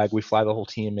swag. We fly the whole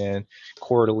team in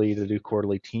quarterly to do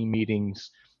quarterly team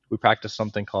meetings. We practice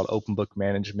something called open book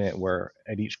management, where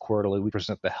at each quarterly we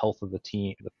present the health of the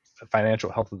team, the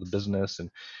financial health of the business, and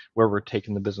where we're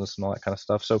taking the business and all that kind of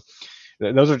stuff. So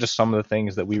those are just some of the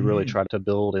things that we really try to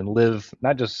build and live,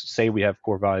 not just say we have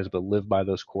core values, but live by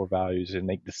those core values and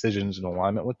make decisions in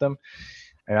alignment with them.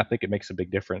 And I think it makes a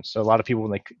big difference. So a lot of people,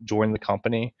 when they join the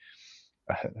company,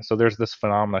 so there's this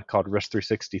phenomenon called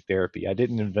risk3sixty therapy. I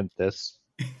didn't invent this,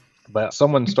 but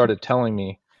someone started telling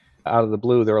me out of the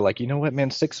blue. They were like, you know what,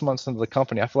 man, 6 months into the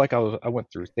company, I feel like I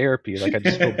went through therapy. Like I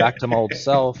just go back to my old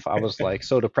self. I was like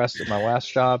so depressed at my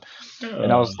last job.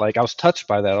 And I was touched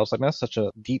by that. I was like, man, that's such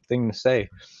a deep thing to say.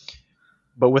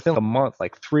 But within a month,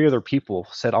 like 3 other people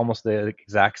said almost the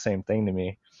exact same thing to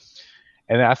me.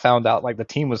 And then I found out like the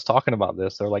team was talking about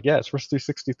this. They're like, yeah, it's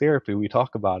risk3sixty therapy. We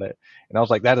talk about it. And I was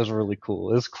like, that is really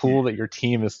cool. It's cool that your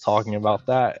team is talking about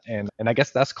that. And I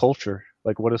guess that's culture.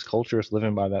 Like what is culture? Is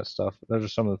living by that stuff. Those are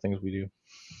some of the things we do.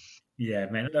 Yeah,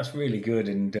 man, that's really good.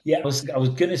 And yeah, I was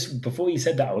gonna, before you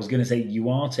said that, I was gonna say you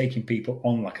are taking people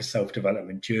on like a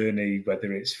self-development journey,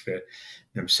 whether it's for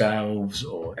themselves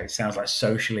or it sounds like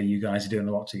socially, you guys are doing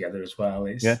a lot together as well.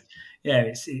 It's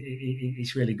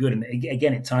really good. And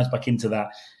again, it ties back into that.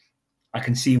 I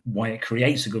can see why it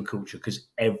creates a good culture, because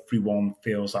everyone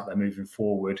feels like they're moving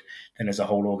forward. And as a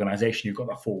whole organization, you've got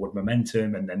that forward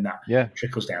momentum, and then that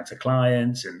trickles down to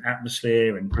clients and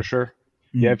atmosphere. And for sure.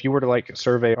 Yeah, if you were to like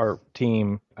survey our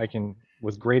team, I can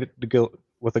with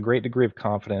a great degree of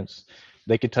confidence,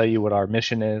 they could tell you what our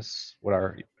mission is, what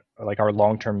our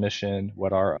long-term mission,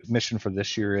 what our mission for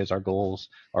this year is, our goals,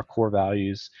 our core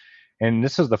values. And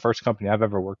this is the first company I've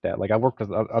ever worked at. Like I worked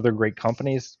with other great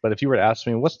companies, but if you were to ask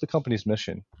me, what's the company's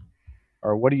mission?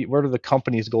 Or what are the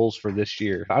company's goals for this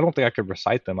year? I don't think I could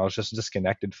recite them. I was just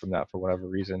disconnected from that for whatever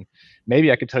reason.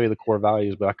 Maybe I could tell you the core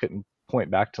values, but I couldn't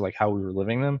point back to like how we were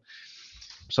living them.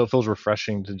 So it feels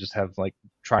refreshing to just have like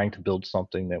trying to build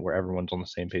something that where everyone's on the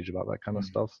same page about that kind of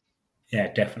stuff.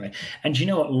 Yeah, definitely. And you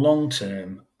know what? Long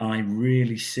term, I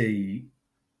really see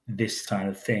this kind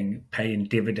of thing paying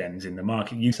dividends in the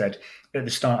market. You said at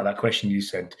the start of that question, you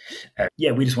said,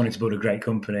 yeah, we just wanted to build a great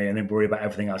company and then worry about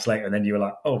everything else later. And then you were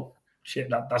like, oh, shit,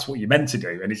 that's what you're meant to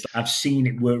do. And I've seen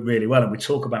it work really well. And we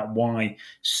talk about why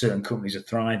certain companies are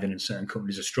thriving and certain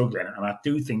companies are struggling. And I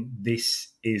do think this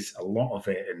is a lot of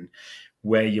it, and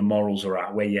where your morals are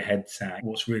at, where your head's at,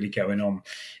 what's really going on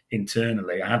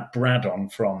internally. I had Brad on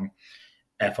from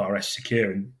FRS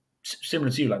Secure, and similar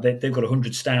to you, like they've got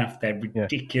 100 staff, they're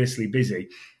ridiculously busy.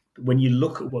 But when you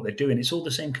look at what they're doing, it's all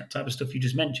the same type of stuff you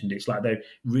just mentioned. It's like they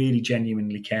really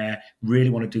genuinely care,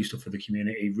 really want to do stuff for the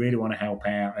community, really want to help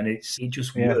out, and it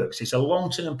just works. It's a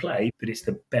long-term play, but it's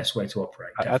the best way to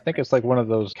operate. I think it's like one of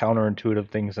those counterintuitive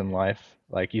things in life.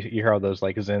 Like you hear all those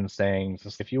like Zen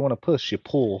sayings, if you want to push, you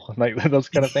pull, like those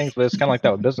kind of things. But it's kind of like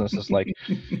that with business. It's like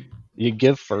you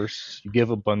give first, you give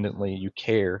abundantly, you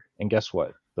care, and guess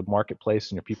what? The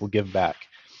marketplace and your people give back.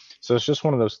 So it's just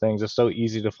one of those things. It's so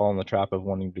easy to fall in the trap of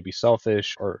wanting to be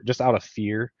selfish or just out of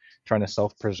fear, trying to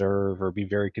self-preserve or be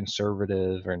very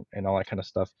conservative and all that kind of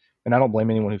stuff. And I don't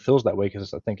blame anyone who feels that way,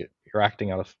 because I think you're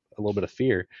acting out of a little bit of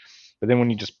fear. But then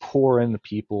when you just pour in the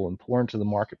people and pour into the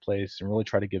marketplace and really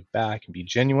try to give back and be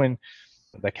genuine,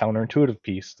 that counterintuitive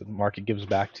piece, the market gives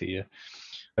back to you.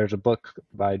 There's a book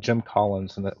by Jim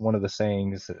Collins, and one of the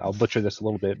sayings, I'll butcher this a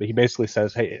little bit, but he basically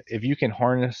says, hey, if you can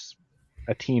harness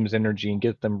a team's energy and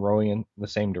get them rowing in the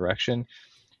same direction,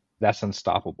 that's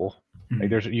unstoppable.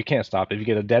 Like you can't stop it. If you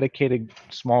get a dedicated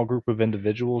small group of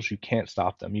individuals, you can't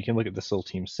stop them. You can look at the SEAL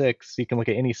Team 6. You can look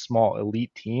at any small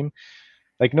elite team.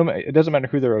 Like it doesn't matter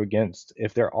who they're against.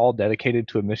 If they're all dedicated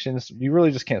to a mission, you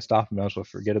really just can't stop them. You might as well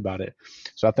forget about it.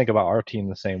 So I think about our team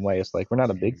the same way. It's like we're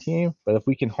not a big team, but if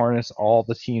we can harness all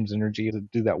the team's energy to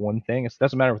do that one thing, it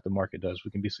doesn't matter what the market does. We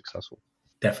can be successful.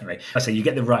 Definitely. I say you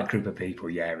get the right group of people.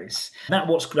 Yeah,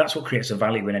 that's what creates a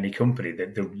value in any company.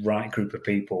 The right group of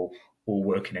people all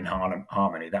working in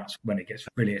harmony. That's when it gets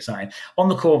really exciting. On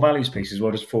the core values piece as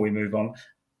well, just before we move on,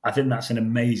 I think that's an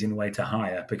amazing way to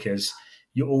hire, because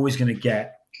you're always going to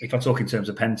get, if I talk in terms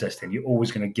of pen testing, you're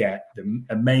always going to get the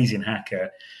amazing hacker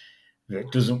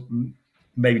that doesn't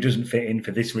maybe doesn't fit in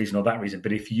for this reason or that reason,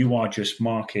 but if you are just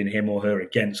marking him or her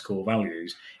against core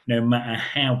values, no matter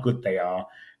how good they are,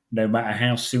 no matter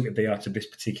how suited they are to this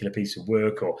particular piece of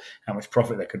work or how much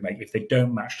profit they could make, if they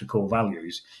don't match the core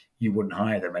values, you wouldn't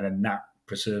hire them. And then that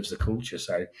preserves the culture.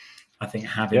 So I think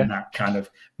having that kind of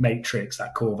matrix,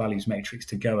 that core values matrix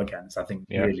to go against, I think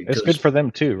really it's good for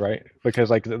them too, right? Because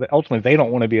like ultimately they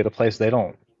don't want to be at a place they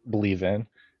don't believe in.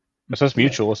 So it's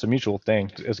mutual. It's a mutual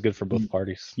thing. It's good for both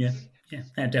parties. Yeah,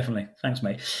 definitely. Thanks,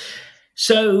 mate.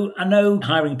 So I know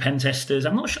hiring pen testers.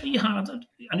 I'm not sure you hired.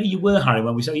 I know you were hiring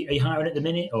when we saw. Are you hiring at the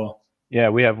minute or? Yeah,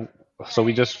 we have. So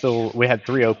we just filled. We had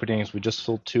 3 openings. We just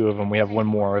filled 2 of them. We have 1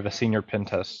 more, the senior pen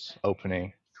test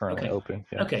opening currently open.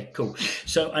 Yeah. Okay, cool.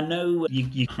 So I know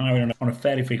you hire on a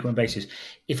fairly frequent basis.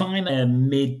 If I'm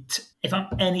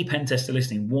any pen tester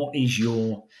listening, what is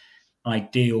your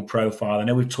ideal profile? I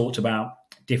know we've talked about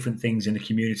different things in the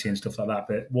community and stuff like that,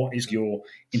 but what is your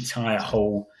entire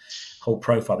whole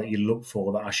profile that you look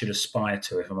for that I should aspire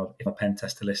to if I'm a pen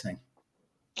tester listening?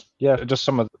 Yeah, just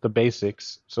some of the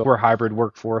basics. So we're a hybrid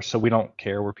workforce, so we don't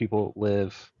care where people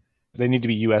live. They need to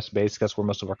be US based. That's where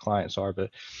most of our clients are, but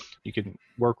you can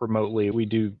work remotely. We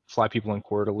do fly people in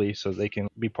quarterly so they can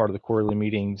be part of the quarterly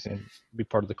meetings and be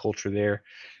part of the culture there.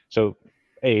 So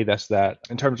that's that.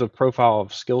 In terms of profile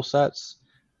of skill sets,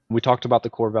 we talked about the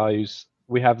core values.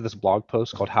 We have this blog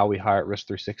post called How We Hire at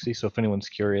risk3sixty. So if anyone's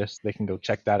curious, they can go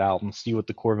check that out and see what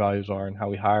the core values are and how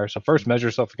we hire. So first measure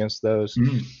yourself against those.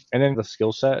 And then the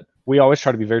skill set. We always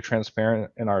try to be very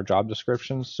transparent in our job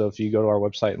descriptions. So if you go to our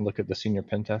website and look at the senior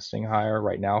pen testing hire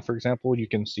right now, for example, you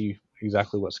can see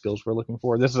exactly what skills we're looking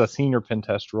for. This is a senior pen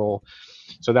test role.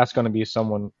 So that's going to be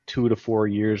someone 2 to 4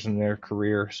 years in their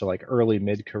career. So like early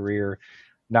mid-career,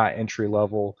 not entry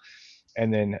level.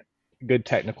 And then good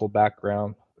technical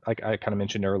background. Like I kind of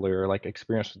mentioned earlier, like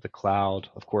experience with the cloud,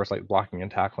 of course, like blocking and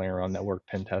tackling around network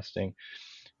pen testing.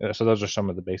 So those are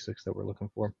some of the basics that we're looking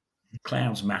for.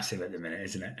 Cloud's massive at the minute,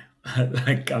 isn't it?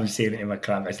 Like I'm seeing it in my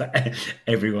client base. Like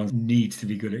everyone needs to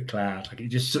be good at cloud. Like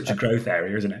it's just such a growth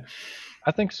area, isn't it?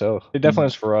 I think so. It definitely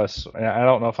is for us. And I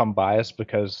don't know if I'm biased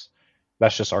because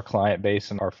that's just our client base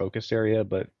and our focus area.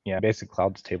 But yeah, basic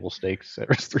cloud's table stakes at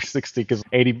risk3sixty because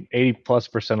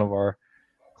 80+% of our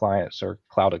clients are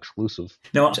cloud exclusive.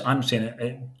 No, I'm seeing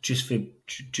it just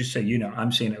so you know,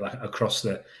 I'm seeing it like across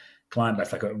the client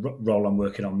base, like a role I'm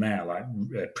working on now, like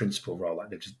a principal role, like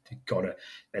they've got to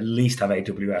at least have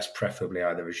AWS, preferably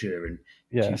either Azure and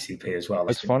GCP as well.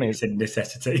 It's funny. It's a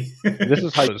necessity. This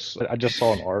is how I just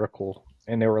saw an article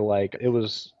and they were like,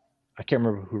 I can't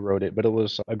remember who wrote it, but it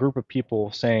was a group of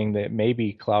people saying that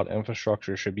maybe cloud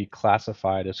infrastructure should be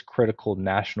classified as critical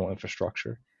national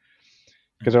infrastructure.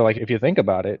 Because they're like, if you think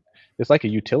about it, it's like a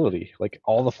utility. Like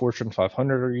all the Fortune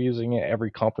 500 are using it. Every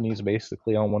company is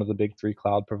basically on one of the big 3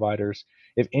 cloud providers.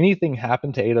 If anything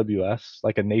happened to AWS,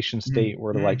 like a nation state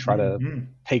were to like try to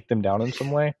take them down in some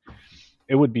way,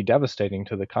 it would be devastating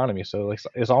to the economy. So like,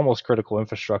 it's almost critical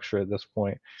infrastructure at this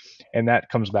point. And that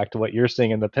comes back to what you're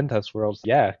seeing in the pen test world.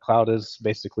 Yeah, cloud is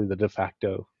basically the de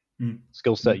facto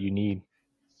skill set you need.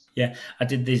 Yeah, I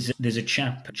did. There's a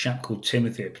chap called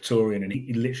Timothy at Praetorian, and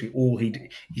he literally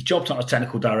his job title is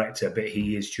technical director, but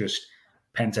he is just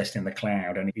pen testing the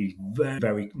cloud, and he's very,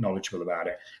 very knowledgeable about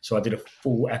it. So I did a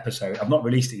full episode. I've not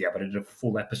released it yet, but I did a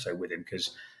full episode with him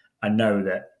because I know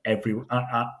that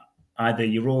either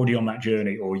you're already on that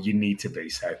journey or you need to be.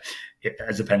 So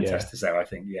as a pen tester, so I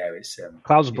think it's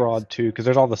cloud's broad too because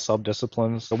there's all the sub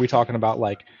disciplines. Are we talking about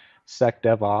like Sec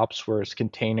DevOps, where it's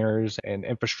containers and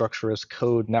infrastructure as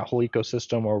code and that whole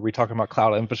ecosystem, or are we talking about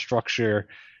cloud infrastructure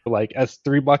like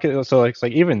S3 bucket? So it's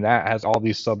like even that has all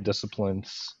these sub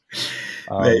disciplines.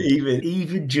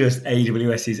 Even just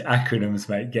AWS's acronyms,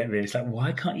 mate, get me. It's like,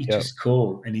 why can't you just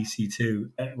call an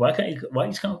EC2? Why you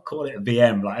just can't call it a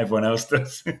VM like everyone else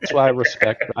does? That's why I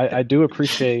respect. I do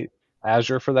appreciate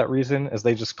Azure for that reason, as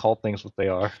they just call things what they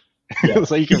are.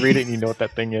 So you can read it and you know what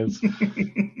that thing is.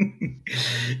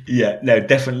 Yeah, no,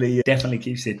 definitely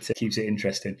keeps it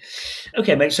interesting.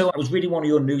 Okay, mate. So I was reading one of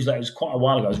your newsletters quite a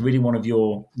while ago. I was reading one of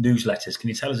your newsletters. Can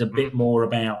you tell us a bit more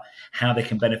about how they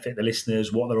can benefit the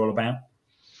listeners, what they're all about?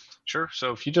 Sure.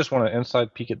 So if you just want an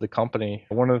inside peek at the company,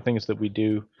 one of the things that we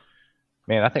do,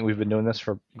 man, I think we've been doing this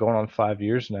for going on 5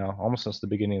 years now, almost since the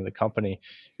beginning of the company,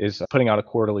 is putting out a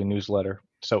quarterly newsletter.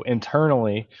 So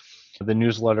internally, the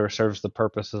newsletter serves the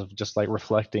purpose of just like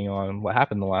reflecting on what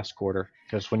happened the last quarter.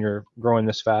 Because when you're growing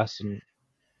this fast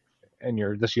and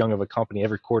you're this young of a company,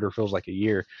 every quarter feels like a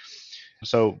year.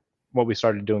 So what we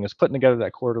started doing is putting together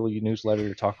that quarterly newsletter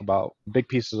to talk about big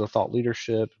pieces of thought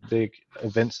leadership, big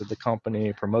events at the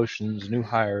company, promotions, new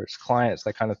hires, clients,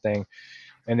 that kind of thing.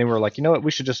 And then we're like, you know what,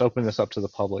 we should just open this up to the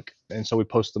public. And so we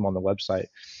post them on the website.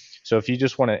 So if you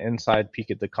just want an inside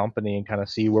peek at the company and kind of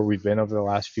see where we've been over the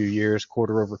last few years,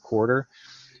 quarter over quarter,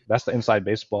 that's the inside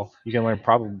baseball. You can learn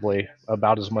probably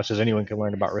about as much as anyone can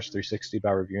learn about Risk360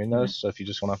 by reviewing those. So if you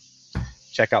just want to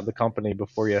check out the company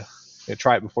before you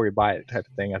try it before you buy it type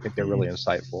of thing, I think they're really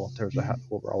insightful in terms of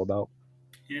what we're all about.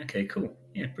 Yeah, okay, cool.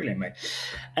 Yeah, brilliant,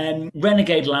 mate.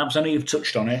 Renegade Labs, I know you've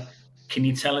touched on it. Can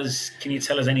you tell us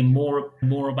any more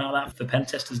about that for pen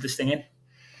testers listening in?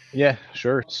 Yeah,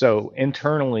 sure. So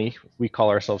internally, we call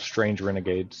ourselves strange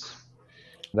renegades.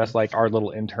 That's like our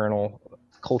little internal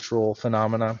cultural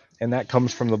phenomena. And that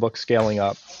comes from the book Scaling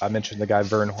Up. I mentioned the guy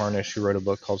Vern Harnish who wrote a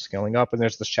book called Scaling Up. And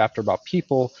there's this chapter about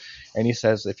people. And he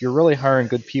says, if you're really hiring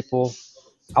good people,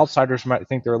 outsiders might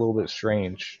think they're a little bit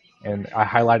strange. And I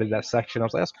highlighted that section. I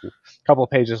was like, that's cool. A couple of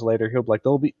pages later, he'll be like,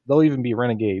 they'll even be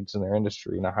renegades in their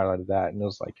industry. And I highlighted that. And it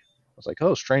was like,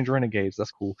 oh, strange renegades. That's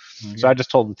cool. Mm-hmm. So I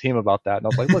just told the team about that. And I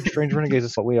was like, look, strange renegades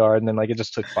is what we are. And then like it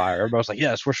just took fire. Everybody was like,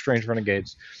 yes, we're strange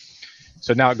renegades.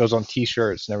 So now it goes on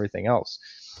t-shirts and everything else.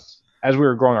 As we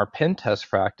were growing our pen test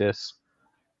practice,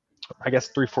 I guess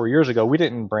 3-4 years ago, we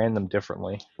didn't brand them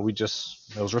differently. It was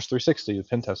Risk3sixty, the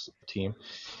pen test team.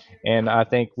 And I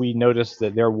think we noticed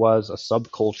that there was a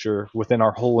subculture within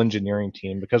our whole engineering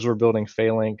team because we're building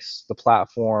Phalanx, the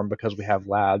platform, because we have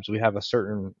labs, we have a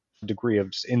certain degree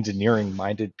of just engineering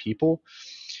minded people.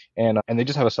 And they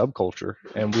just have a subculture,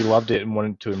 and we loved it and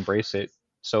wanted to embrace it.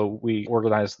 So we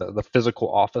organized the physical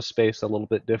office space a little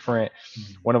bit different.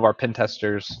 One of our pen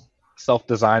testers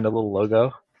self-designed a little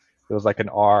logo. It was like an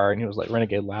R, and he was like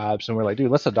Renegade Labs. And we're like,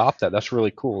 dude, let's adopt that. That's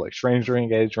really cool. Like Strange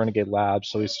Renegades, Renegade Labs.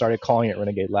 So we started calling it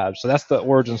Renegade Labs. So that's the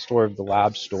origin story of the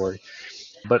lab story.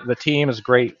 But the team is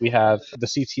great. We have the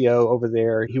CTO over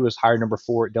there. He was hired number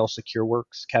 4 at Dell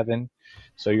SecureWorks, Kevin.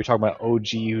 So you're talking about OG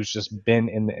who's just been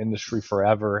in the industry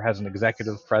forever, has an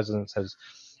executive presence,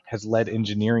 has led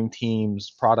engineering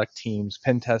teams, product teams,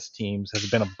 pen test teams, has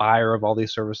been a buyer of all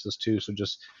these services too. So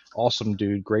just awesome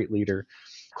dude, great leader.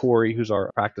 Corey, who's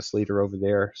our practice leader over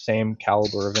there, same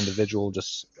caliber of individual,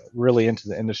 just really into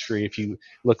the industry. If you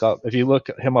look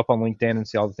him up on LinkedIn and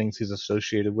see all the things he's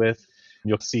associated with,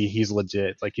 you'll see he's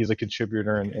legit. Like he's a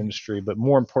contributor in the industry, but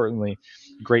more importantly,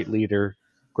 great leader,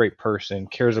 great person,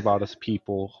 cares about his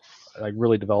people, like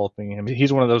really developing him.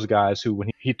 He's one of those guys who, when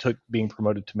he took being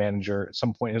promoted to manager at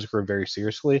some point in his career very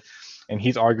seriously, and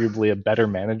he's arguably a better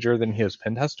manager than he is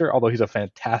pen tester, although he's a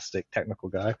fantastic technical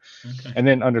guy. Okay. And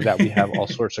then under that, we have all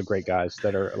sorts of great guys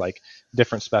that are like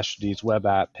different specialties, web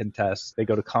app, pen tests. They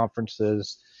go to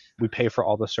conferences. We pay for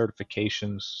all the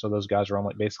certifications. So those guys are on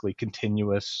like basically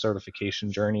continuous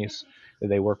certification journeys that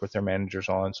they work with their managers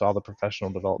on. So all the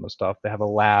professional development stuff. They have a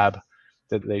lab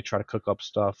that they try to cook up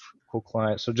stuff, cool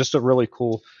clients. So just a really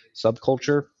cool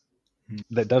subculture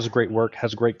that does great work,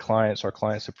 has great clients. Our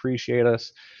clients appreciate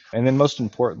us. And then most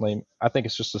importantly, I think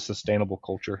it's just a sustainable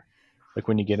culture. Like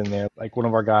when you get in there, like one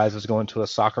of our guys is going to a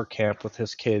soccer camp with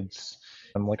his kids.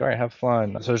 I'm like, all right, have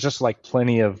fun. So there's just like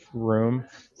plenty of room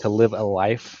to live a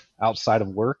life outside of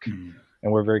work.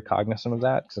 And we're very cognizant of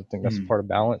that because I think that's part of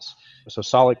balance. So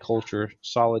solid culture,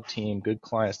 solid team, good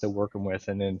clients they're working with,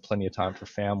 and then plenty of time for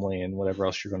family and whatever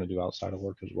else you're going to do outside of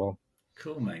work as well.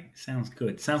 Cool, mate. Sounds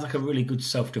good. Sounds like a really good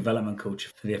self-development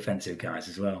culture for the offensive guys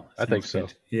as well. I think so.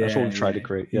 Yeah, that's what we try to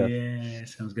create. Yeah,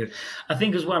 sounds good. I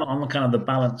think as well on the kind of the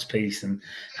balance piece and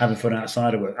having fun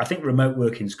outside of work, I think remote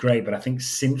working is great, but I think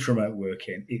since remote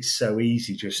working, it's so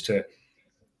easy just to,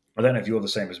 I don't know if you're the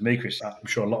same as me, Chris. I'm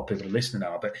sure a lot of people are listening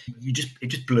now, but it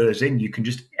just blurs in. You can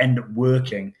just end up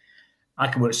working. I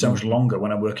can work so much longer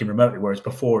when I'm working remotely, whereas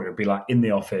before it would be like in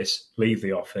the office, leave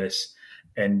the office,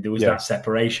 and there was that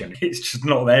separation. It's just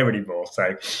not there anymore.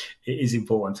 So it is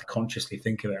important to consciously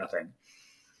think of it, I think.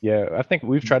 Yeah, I think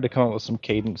we've tried to come up with some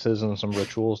cadences and some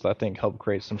rituals that I think help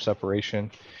create some separation.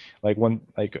 Like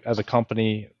as a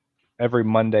company, every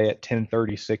Monday at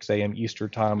 10:30, 6 a.m. Eastern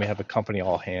time, we have a company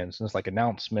all hands. And it's like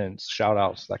announcements, shout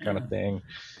outs, that kind of thing.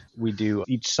 We do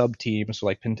each sub team. So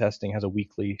like pen testing has a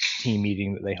weekly team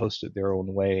meeting that they host it their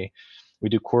own way. We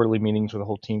do quarterly meetings where the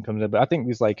whole team comes in. But I think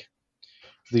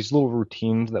these little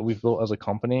routines that we've built as a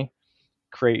company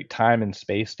create time and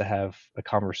space to have a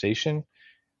conversation,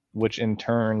 which in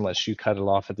turn lets you cut it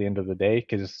off at the end of the day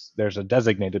because there's a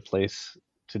designated place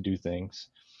to do things.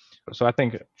 So I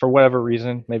think for whatever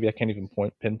reason, maybe I can't even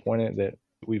pinpoint it, that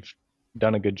we've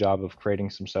done a good job of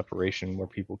creating some separation where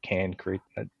people can create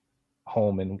a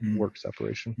home and work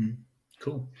separation.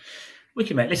 Cool.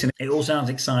 Wicked, mate. Listen, it all sounds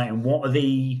exciting. What are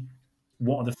the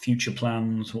future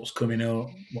plans? What's coming up?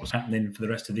 What's happening for the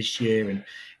rest of this year and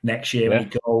next year?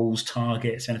 Any goals,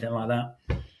 targets, anything like that?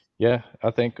 Yeah, I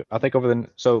think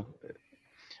so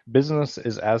business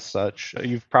is as such.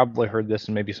 You've probably heard this,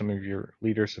 and maybe some of your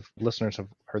listeners have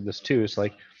heard this too. It's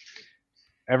like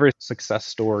every success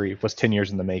story was 10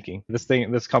 years in the making.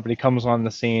 This company comes on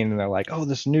the scene and they're like, oh,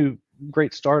 this new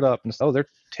great startup. And they're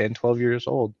 10, 12 years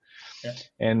old. Yeah.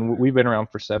 And we've been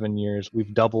around for 7 years.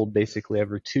 We've doubled basically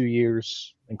every 2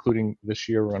 years, including this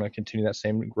year. We're going to continue that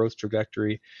same growth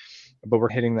trajectory, but we're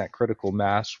hitting that critical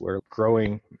mass where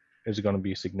growing is going to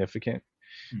be significant.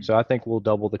 So I think we'll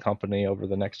double the company over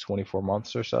the next 24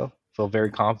 months or so. Feel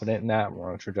very confident in that. We're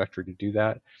on a trajectory to do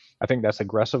that. I think that's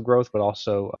aggressive growth, but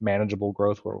also manageable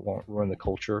growth where it won't ruin the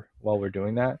culture while we're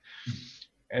doing that.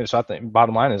 And so I think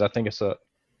bottom line is I think it's the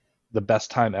best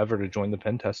time ever to join the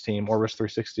pen test team or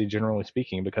risk3sixty, generally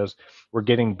speaking, because we're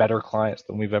getting better clients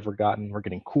than we've ever gotten. We're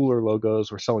getting cooler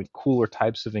logos. We're selling cooler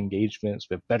types of engagements.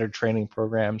 We have better training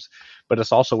programs, but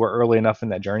it's also we're early enough in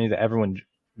that journey that everyone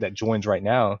that joins right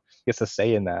now gets a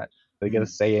say in that. They get a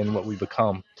say in what we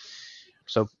become.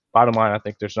 So bottom line, I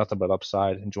think there's nothing but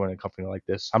upside in joining a company like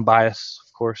this. I'm biased,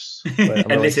 of course, but I'm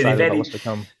really excited about what's to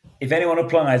come. If anyone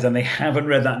applies and they haven't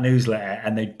read that newsletter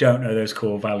and they don't know those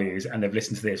core values and they've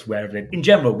listened to this, where have they been?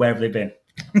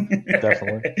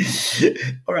 Definitely.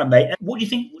 All right, mate. What do you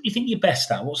think you're best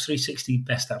at? What's 360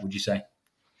 best at, would you say?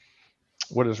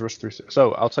 What is risk3sixty?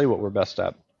 So I'll tell you what we're best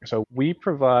at. So we're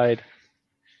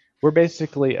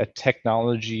basically a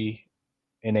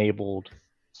technology-enabled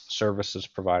services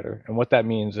provider. And what that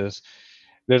means is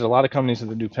there's a lot of companies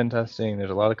that do pen testing. There's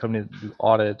a lot of companies that do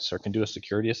audits or can do a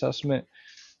security assessment,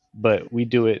 but we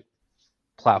do it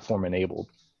platform-enabled.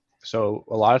 So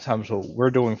a lot of times what we're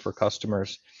doing for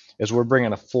customers is we're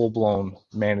bringing a full-blown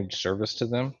managed service to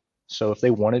them. So if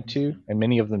they wanted to, and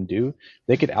many of them do,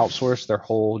 they could outsource their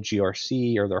whole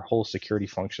GRC or their whole security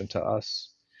function to us.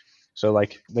 So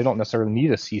like they don't necessarily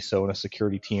need a CISO and a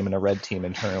security team and a red team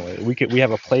internally. We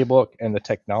have a playbook and the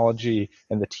technology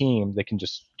and the team that can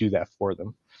just do that for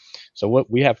them. So what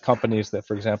we have companies that,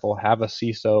 for example, have a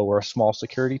CISO or a small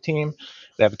security team.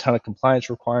 They have a ton of compliance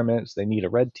requirements. They need a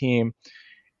red team.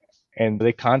 And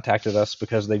they contacted us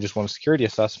because they just want a security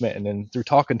assessment. And then through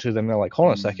talking to them, they're like, hold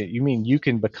on a second, you mean you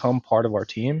can become part of our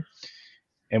team?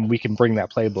 And we can bring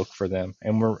that playbook for them.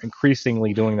 And we're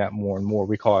increasingly doing that more and more.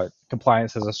 We call it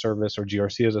compliance as a service or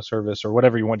GRC as a service or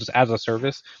whatever you want, just as a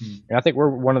service. And I think we're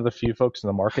one of the few folks in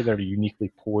the market that are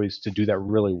uniquely poised to do that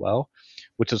really well,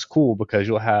 which is cool because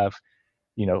you'll have,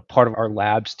 part of our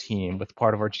labs team with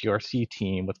part of our GRC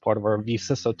team with part of our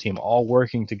vCISO team all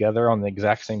working together on the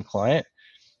exact same client.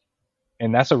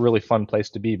 And that's a really fun place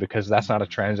to be because that's not a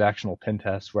transactional pen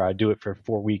test where I do it for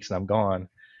 4 weeks and I'm gone.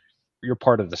 You're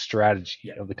part of the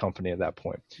strategy of the company at that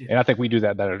point. And I think we do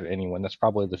that better than anyone. That's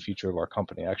probably the future of our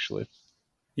company, actually.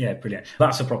 Yeah, brilliant.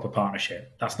 That's a proper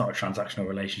partnership. That's not a transactional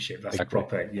relationship. That's exactly. A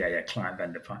proper, client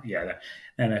vendor. Yeah,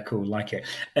 no, cool. Like it.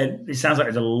 And it sounds like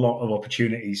there's a lot of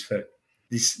opportunities for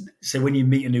this. So when you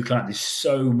meet a new client, there's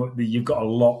so much, you've got a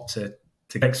lot to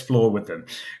explore with them.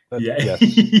 Yes,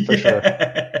 for sure.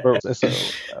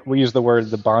 We use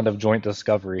the bond of joint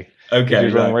discovery. Okay.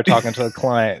 Right. When we're talking to a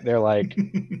client, they're like,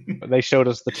 they showed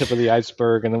us the tip of the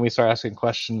iceberg, and then we start asking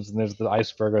questions, and there's the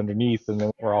iceberg underneath, and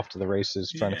then we're off to the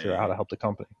races trying to figure out how to help the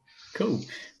company. Cool.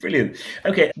 Brilliant.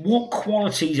 Okay. What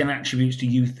qualities and attributes do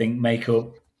you think make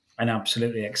up an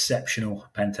absolutely exceptional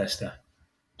pen tester?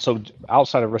 So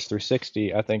outside of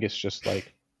risk3sixty, I think it's just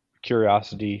like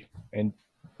curiosity and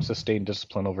sustained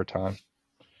discipline over time.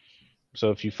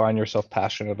 So if you find yourself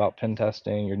passionate about pen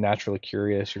testing, you're naturally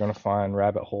curious, you're going to find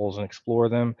rabbit holes and explore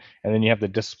them, and then you have the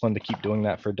discipline to keep doing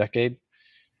that for a decade,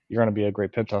 you're going to be a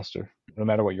great pen tester. No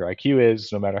matter what your IQ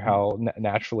is, no matter how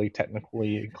naturally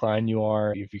technically inclined you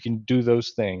are, if you can do those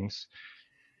things,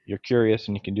 you're curious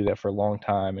and you can do that for a long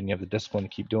time and you have the discipline to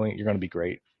keep doing it, you're going to be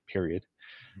great, period.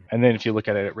 And then if you look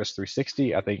at it at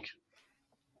risk3sixty, I think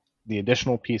the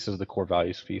additional piece is the core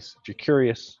values piece. If you're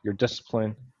curious, you're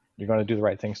disciplined, you're going to do the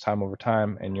right things time over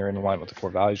time, and you're in alignment with the core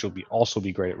values, you'll also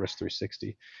be great at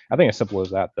risk3sixty. I think it's simple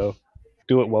as that, though.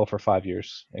 Do it well for 5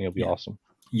 years, and you'll be awesome.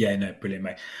 Yeah, no, brilliant,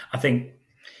 mate. I think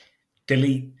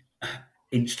delete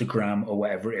Instagram or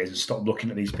whatever it is and stop looking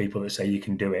at these people that say you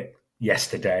can do it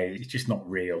yesterday. It's just not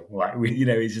real. Like,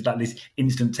 it's just like this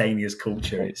instantaneous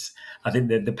culture. I think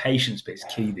the patience bit's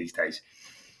key these days.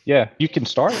 Yeah, you can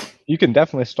start. You can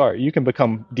definitely start. You can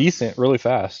become decent really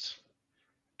fast.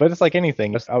 But it's like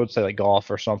anything. I would say like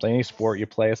golf or something, any sport you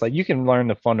play. It's like you can learn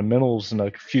the fundamentals in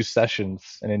a few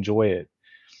sessions and enjoy it.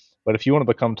 But if you want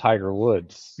to become Tiger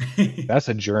Woods, that's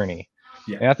a journey.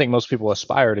 Yeah. And I think most people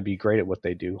aspire to be great at what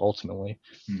they do ultimately.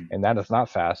 And that is not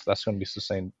fast. That's going to be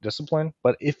sustained discipline.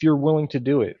 But if you're willing to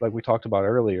do it, like we talked about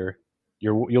earlier,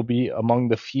 you'll be among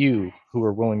the few who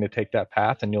are willing to take that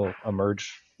path, and you'll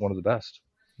emerge one of the best.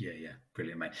 Yeah,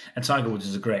 brilliant, mate. And Tiger Woods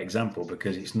is a great example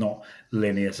because it's not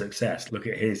linear success. Look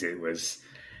at his; it was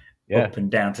up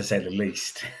and down, to say the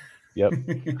least. Yep.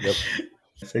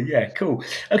 So yeah, cool.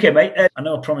 Okay, mate. I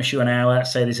know I promise you an hour. I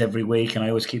say this every week, and I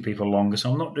always keep people longer,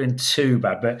 so I'm not doing too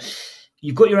bad. But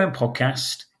you've got your own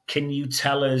podcast. Can you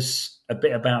tell us a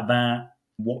bit about that?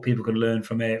 What people can learn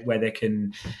from it? Where they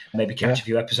can maybe catch a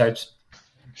few episodes?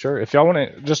 Sure. If y'all want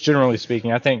to, just generally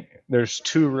speaking, I think there's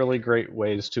two really great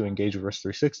ways to engage with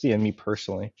Risk360 and me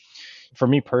personally. For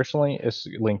me personally, it's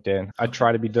LinkedIn. I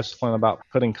try to be disciplined about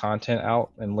putting content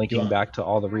out and linking back to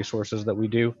all the resources that we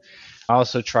do. I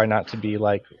also try not to be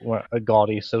like a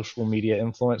gaudy social media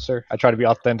influencer. I try to be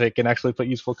authentic and actually put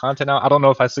useful content out. I don't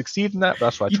know if I succeed in that, but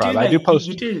that's what I try. I do post.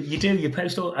 You do. You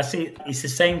post all. I see it. It's the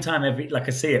same time I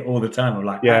see it all the time. I'm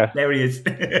like, there he is.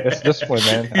 It's discipline,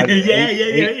 man.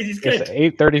 It's good. It's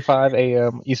 8:35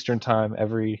 a.m. Eastern time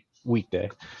every weekday.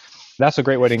 That's a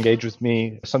great way to engage with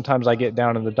me. Sometimes I get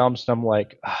down in the dumps and I'm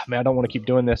like, man, I don't want to keep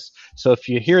doing this. So if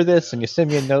you hear this and you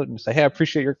send me a note and say, hey, I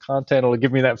appreciate your content, it'll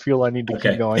give me that fuel I need to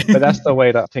keep going. But that's the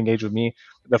way to engage with me.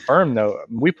 The firm, though,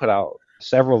 we put out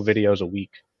several videos a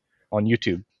week on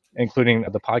YouTube, including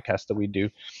the podcast that we do.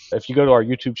 If you go to our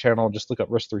YouTube channel, just look up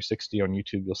Risk360 on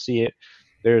YouTube, you'll see it.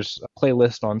 There's a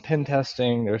playlist on pen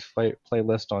testing. There's a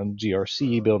playlist on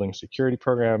GRC, building security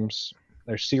programs.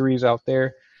 There's series out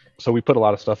there. So we put a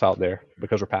lot of stuff out there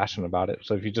because we're passionate about it.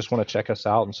 So if you just want to check us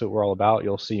out and see what we're all about,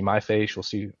 you'll see my face, you'll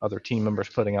see other team members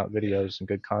putting out videos and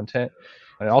good content.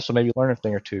 And also maybe learn a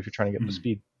thing or two if you're trying to get up to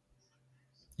speed.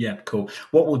 Yeah, cool.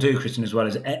 What we'll do, Christian, as well,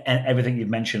 is everything you've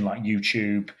mentioned, like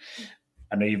YouTube.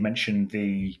 I know you've mentioned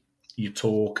your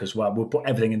talk as well. We'll put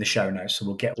everything in the show notes, so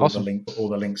we'll get all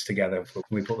the links together when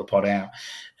we put the pod out.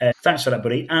 Thanks for that,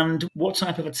 buddy. And what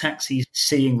type of attacks are you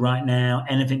seeing right now?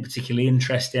 Anything particularly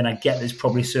interesting? I get there's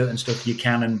probably certain stuff you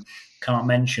can and can't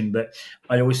mention, but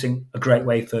I always think a great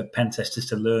way for pen testers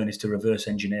to learn is to reverse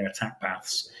engineer attack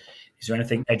paths. Is there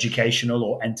anything educational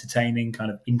or entertaining, kind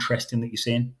of interesting that you're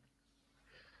seeing?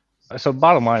 So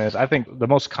bottom line is, I think the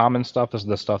most common stuff is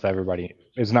the stuff everybody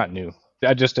is not new.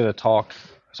 I just did a talk.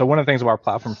 So one of the things about our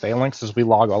platform Phalanx is we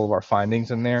log all of our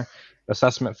findings in there,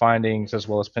 assessment findings as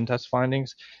well as pen test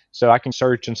findings. So I can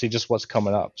search and see just what's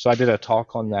coming up. So I did a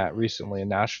talk on that recently in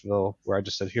Nashville where I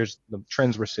just said, here's the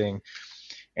trends we're seeing.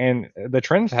 And the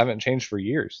trends haven't changed for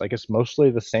years. Like it's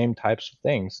mostly the same types of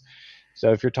things.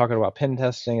 So if you're talking about pen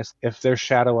testing, if there's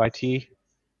shadow IT,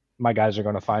 my guys are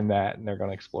going to find that and they're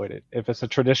going to exploit it. If it's a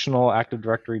traditional Active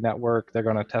Directory network, they're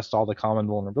going to test all the common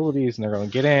vulnerabilities and they're going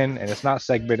to get in, and it's not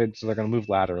segmented, so they're going to move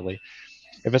laterally.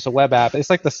 If it's a web app, it's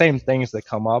like the same things that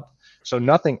come up. So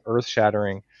nothing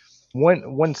earth-shattering.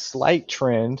 One slight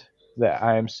trend that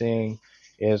I am seeing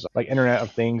is like Internet of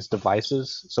Things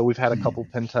devices. So we've had a couple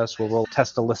pen tests where we'll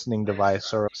test a listening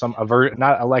device or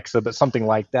not Alexa, but something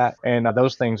like that. And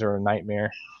those things are a nightmare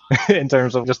in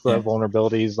terms of just the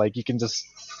vulnerabilities. Like you can just...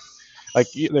 Like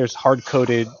there's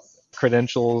hard-coded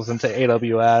credentials into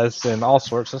AWS and all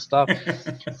sorts of stuff.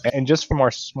 And just from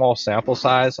our small sample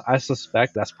size, I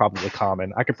suspect that's probably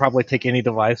common. I could probably take any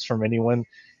device from anyone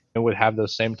and would have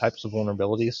those same types of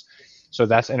vulnerabilities. So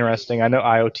that's interesting. I know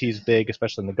IoT is big,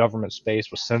 especially in the government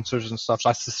space with sensors and stuff.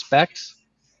 So I suspect,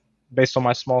 based on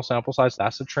my small sample size,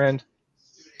 that's a trend.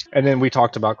 And then we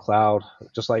talked about cloud,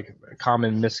 just like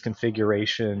common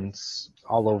misconfigurations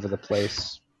all over the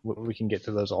place. We can get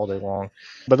to those all day long.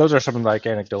 But those are some like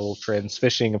anecdotal trends.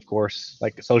 Phishing, of course,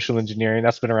 like social engineering,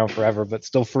 that's been around forever, but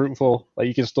still fruitful. Like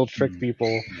you can still trick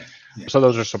people. Yeah. So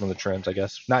those are some of the trends, I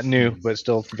guess. Not new, but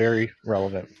still very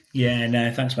relevant. Yeah,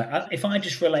 no, thanks, Matt. If I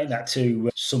just relate that to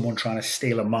someone trying to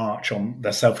steal a march on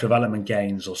their self-development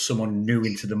gains or someone new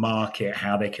into the market,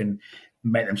 how they can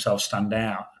make themselves stand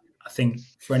out. I think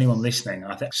for anyone listening,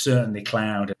 I think certainly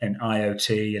cloud and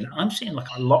IoT, and I'm seeing like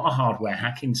a lot of hardware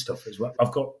hacking stuff as well.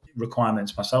 I've got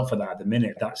requirements myself for that at the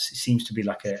minute. That seems to be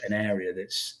like an area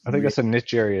that's... I think that's a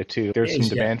niche area too. There's some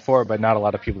demand for it, but not a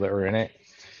lot of people that are in it.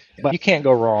 Yeah. But you can't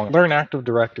go wrong. Learn Active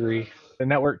Directory,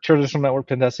 the traditional network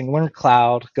pen testing, learn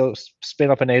cloud, go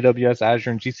spin up an AWS,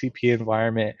 Azure, and GCP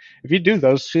environment. If you do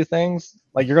those two things,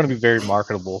 like you're going to be very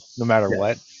marketable no matter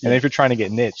what. And if you're trying to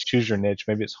get niche, choose your niche.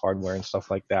 Maybe it's hardware and stuff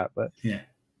like that. But yeah,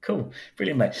 cool.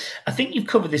 Brilliant, mate. I think you've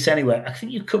covered this anyway. I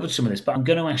think you've covered some of this, but I'm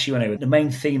going to ask you anyway. The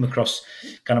main theme across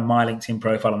kind of my LinkedIn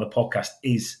profile on the podcast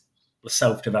is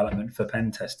self-development for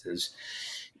pen testers.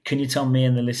 Can you tell me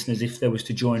and the listeners, if there was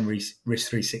to join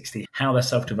Risk360, how their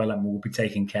self-development will be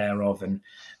taken care of and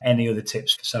any other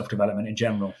tips for self-development in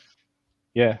general?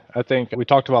 Yeah, I think we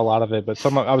talked about a lot of it, but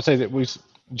I would say that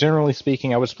Generally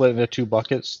speaking, I would split it into two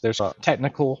buckets. There's a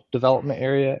technical development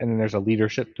area, and then there's a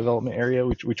leadership development area.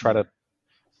 We try to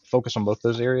focus on both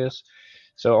those areas.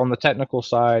 So on the technical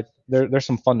side, there's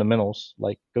some fundamentals,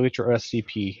 like go get your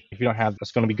OSCP. If you don't have,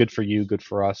 that's going to be good for you, good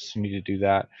for us. You need to do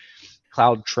that.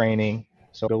 Cloud training.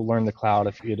 So go learn the cloud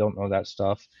if you don't know that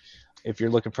stuff. If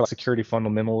you're looking for security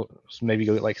fundamentals, maybe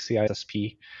go get like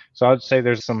CISSP. So I would say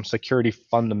there's some security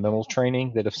fundamentals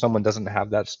training that if someone doesn't have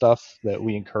that stuff, that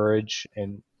we encourage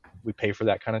and we pay for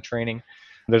that kind of training.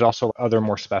 There's also other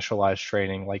more specialized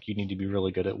training, like you need to be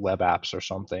really good at web apps or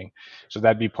something. So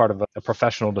that'd be part of a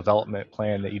professional development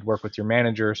plan that you'd work with your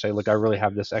manager, say, look, I really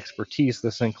have this expertise,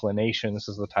 this inclination, this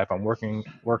is the type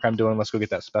work I'm doing, let's go get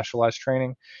that specialized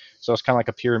training. So it's kind of like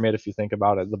a pyramid if you think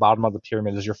about it. The bottom of the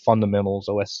pyramid is your fundamentals,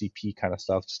 OSCP kind of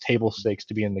stuff. It's table stakes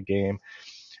to be in the game.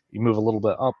 You move a little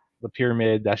bit up the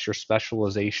pyramid, that's your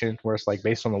specialization, where it's like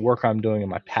based on the work I'm doing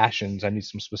and my passions, I need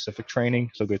some specific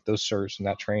training. So get those certs and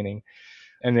that training.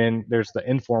 And then there's the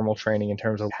informal training in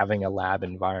terms of having a lab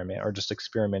environment or just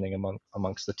experimenting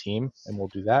amongst the team, and we'll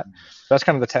do that. So that's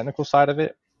kind of the technical side of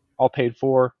it, all paid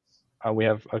for. We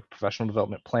have a professional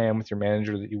development plan with your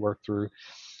manager that you work through.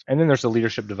 And then there's the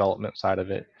leadership development side of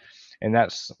it. And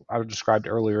that's, I described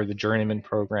earlier, the journeyman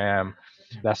program.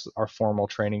 That's our formal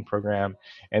training program.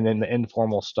 And then the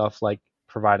informal stuff like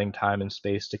providing time and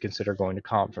space to consider going to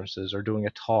conferences or doing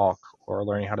a talk or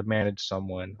learning how to manage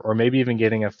someone, or maybe even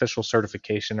getting official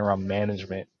certification around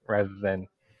management rather than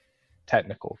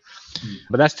technical.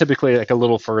 But that's typically like a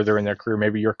little further in their career.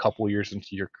 Maybe you're a couple years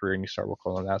into your career and you start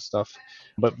working on that stuff.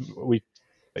 But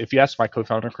if you ask my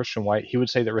co-founder, Christian Hyatt, he would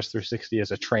say that risk3sixty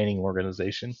is a training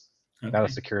organization, not a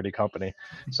security company.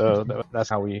 So that's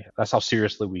how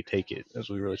seriously we take it, as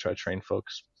we really try to train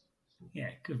folks.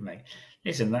 Yeah, good, mate.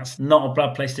 Listen, that's not a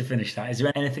bad place to finish that. Is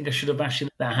there anything I should have asked you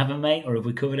that I haven't, mate, or have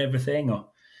we covered everything? Or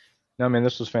no, man,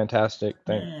 this was fantastic.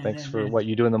 Thanks for what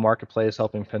you do in the marketplace,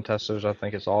 helping pen testers. I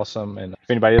think it's awesome. And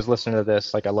if anybody is listening to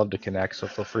this, like, I love to connect, so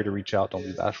feel free to reach out. Don't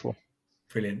be bashful.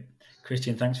 Brilliant.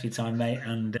 Christian, thanks for your time, mate,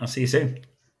 and I'll see you soon.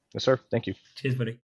 Yes, sir. Thank you. Cheers, buddy.